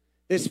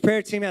 This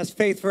prayer team has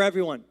faith for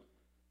everyone.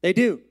 They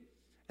do.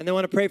 And they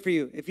want to pray for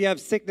you. If you have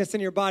sickness in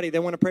your body, they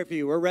want to pray for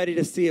you. We're ready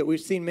to see it. We've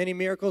seen many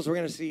miracles. We're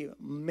going to see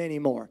many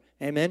more.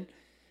 Amen?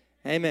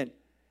 Amen.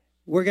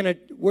 We're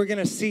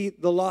gonna see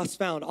the lost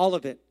found, all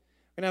of it.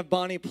 We're going to have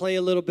Bonnie play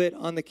a little bit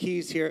on the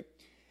keys here.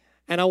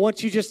 And I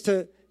want you just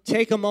to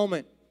take a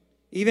moment,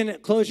 even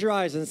close your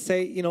eyes and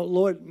say,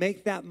 Lord,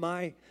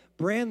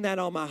 brand that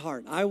on my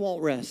heart. I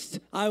won't rest.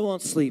 I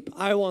won't sleep.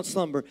 I won't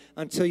slumber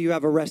until you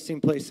have a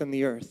resting place in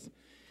the earth.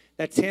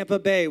 That Tampa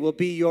Bay will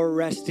be your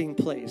resting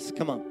place.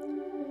 Come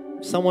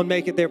on. Someone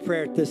make it their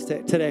prayer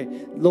today.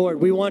 Lord,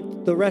 we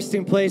want the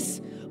resting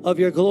place of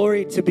your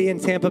glory to be in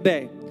Tampa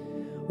Bay.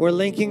 We're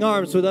linking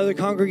arms with other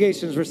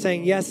congregations. We're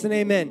saying yes and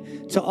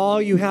amen to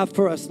all you have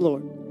for us,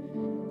 Lord.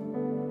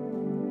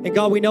 And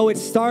God, we know it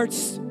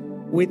starts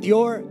with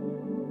your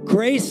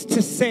grace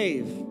to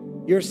save,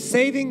 your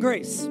saving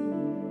grace.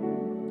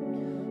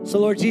 So,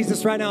 Lord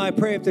Jesus, right now I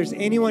pray if there's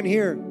anyone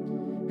here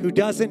who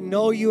doesn't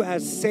know you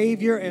as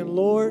Savior and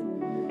Lord,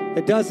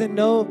 that doesn't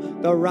know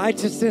the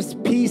righteousness,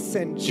 peace,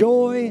 and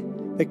joy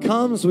that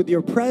comes with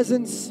your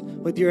presence,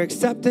 with your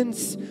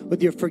acceptance,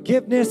 with your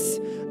forgiveness,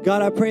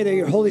 God, I pray that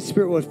your Holy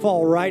Spirit would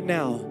fall right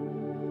now.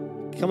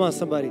 Come on,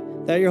 somebody.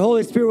 That your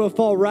Holy Spirit will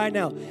fall right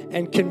now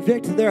and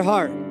convict their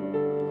heart.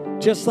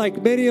 Just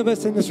like many of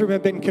us in this room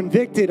have been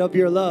convicted of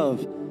your love,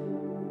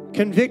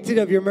 convicted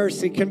of your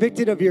mercy,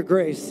 convicted of your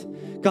grace.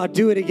 God,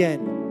 do it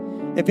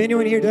again. If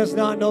anyone here does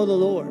not know the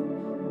Lord,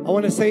 I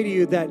want to say to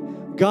you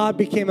that God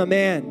became a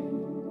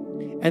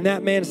man, and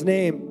that man's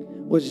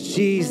name was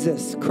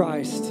Jesus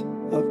Christ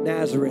of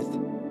Nazareth.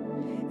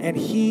 And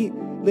he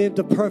lived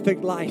a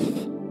perfect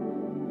life,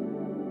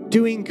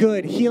 doing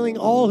good, healing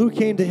all who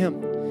came to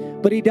him.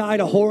 But he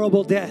died a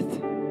horrible death.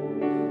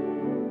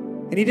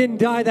 And he didn't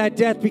die that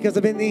death because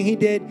of anything he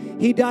did.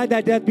 He died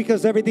that death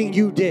because of everything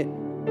you did,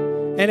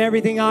 and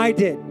everything I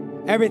did,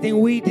 everything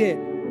we did.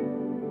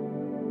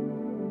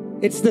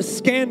 It's the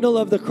scandal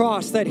of the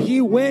cross that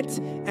he went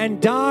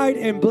and died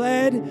and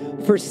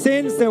bled for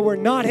sins that were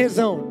not his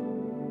own.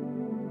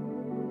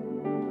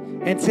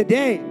 And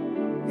today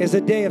is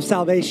a day of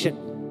salvation.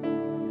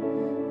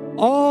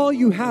 All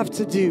you have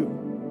to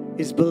do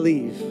is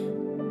believe.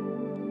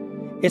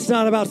 It's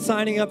not about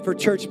signing up for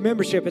church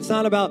membership. It's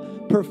not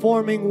about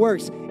performing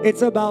works.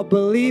 It's about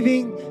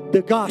believing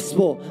the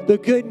gospel, the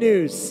good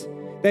news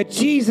that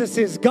Jesus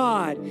is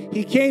God.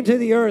 He came to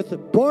the earth,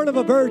 born of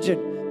a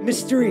virgin.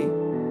 Mystery,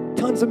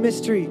 tons of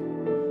mystery,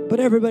 but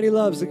everybody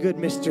loves a good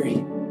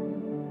mystery,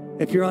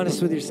 if you're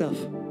honest with yourself.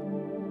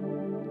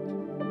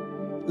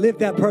 Lived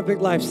that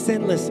perfect life,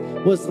 sinless,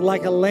 was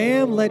like a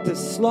lamb led to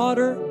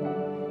slaughter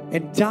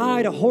and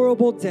died a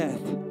horrible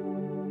death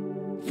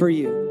for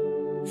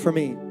you, for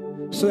me,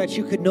 so that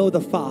you could know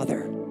the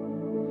Father,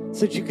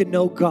 so that you could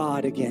know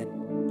God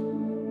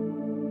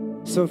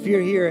again. So if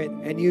you're here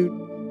and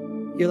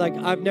you're like,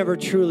 I've never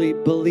truly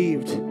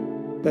believed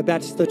that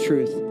that's the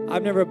truth.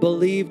 I've never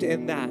believed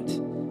in that.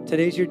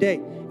 Today's your day.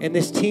 And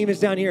this team is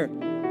down here.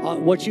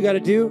 What you got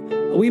to do,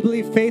 we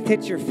believe faith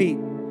hits your feet.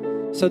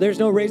 So there's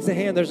no raise the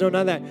hand. There's no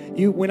none of that.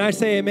 When I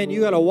say amen,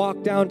 you got to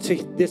walk down to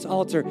this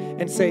altar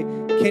and say,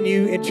 can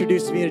you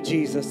introduce me to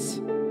Jesus?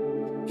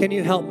 Can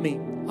you help me?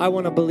 I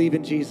want to believe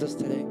in Jesus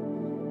today.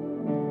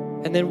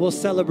 And then we'll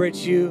celebrate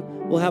you.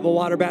 We'll have a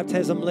water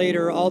baptism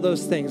later, all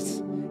those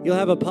things. You'll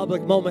have a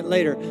public moment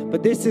later.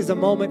 But this is a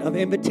moment of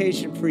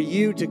invitation for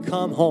you to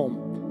come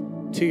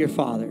home to your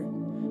Father.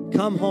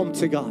 Come home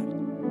to God.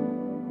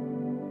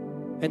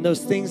 And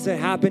those things that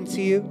happened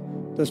to you,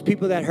 those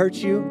people that hurt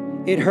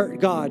you, it hurt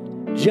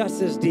God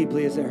just as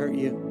deeply as it hurt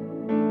you.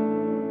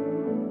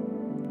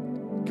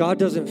 God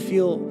doesn't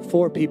feel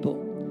for people.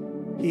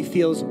 He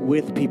feels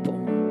with people.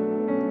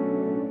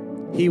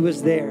 He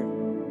was there.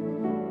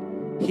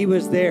 He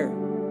was there.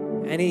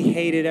 And he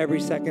hated every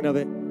second of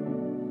it.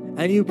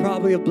 And you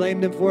probably have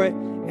blamed him for it.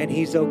 And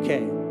he's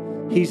okay.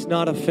 He's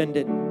not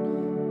offended.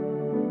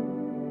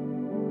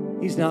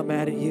 He's not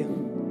mad at you.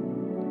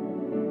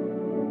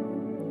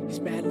 He's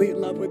madly in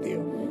love with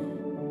you.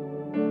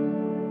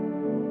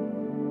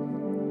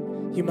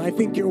 You might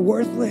think you're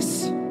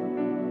worthless,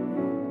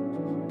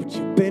 but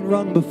you've been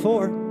wrong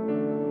before.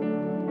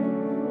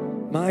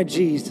 My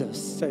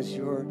Jesus says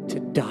you're to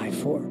die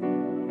for.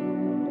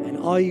 And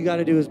all you got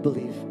to do is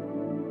believe.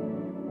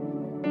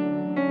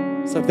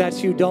 So if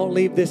that's you, don't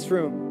leave this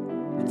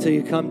room until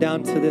you come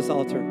down to this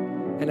altar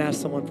and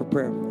ask someone for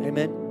prayer.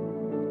 Amen.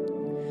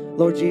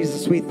 Lord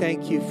Jesus, we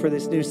thank you for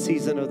this new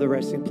season of the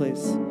resting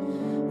place.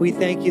 We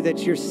thank you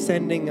that you're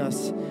sending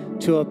us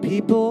to a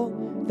people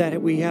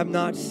that we have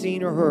not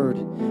seen or heard.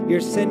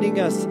 You're sending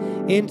us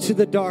into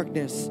the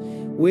darkness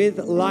with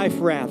life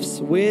rafts,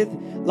 with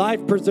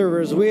life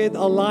preservers, with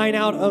a line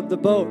out of the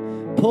boat,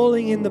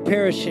 pulling in the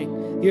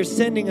perishing. You're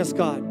sending us,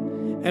 God.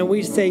 And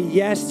we say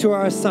yes to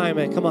our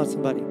assignment. Come on,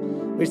 somebody.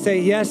 We say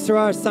yes to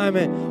our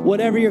assignment.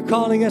 Whatever you're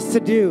calling us to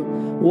do,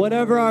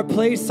 whatever our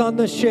place on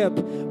the ship,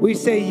 we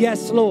say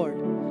yes, Lord.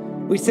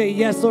 We say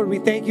yes, Lord. We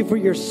thank you for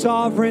your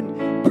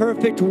sovereign,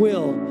 perfect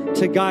will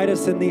to guide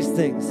us in these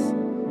things.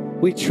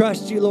 We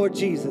trust you, Lord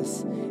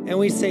Jesus. And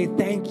we say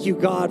thank you,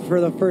 God,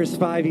 for the first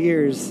 5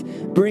 years.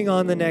 Bring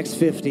on the next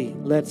 50.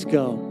 Let's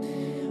go.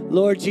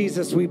 Lord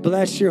Jesus, we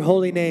bless your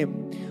holy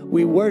name.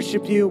 We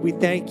worship you. We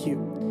thank you.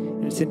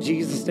 And it's in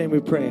Jesus' name we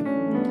pray.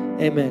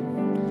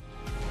 Amen.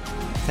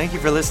 Thank you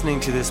for listening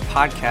to this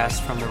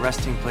podcast from the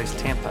Resting Place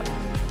Tampa.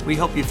 We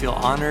hope you feel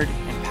honored,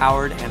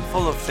 empowered, and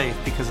full of faith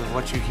because of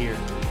what you hear.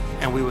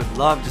 And we would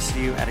love to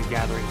see you at a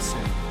gathering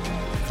soon.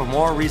 For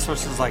more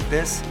resources like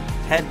this,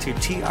 head to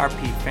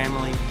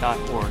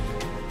trpfamily.org.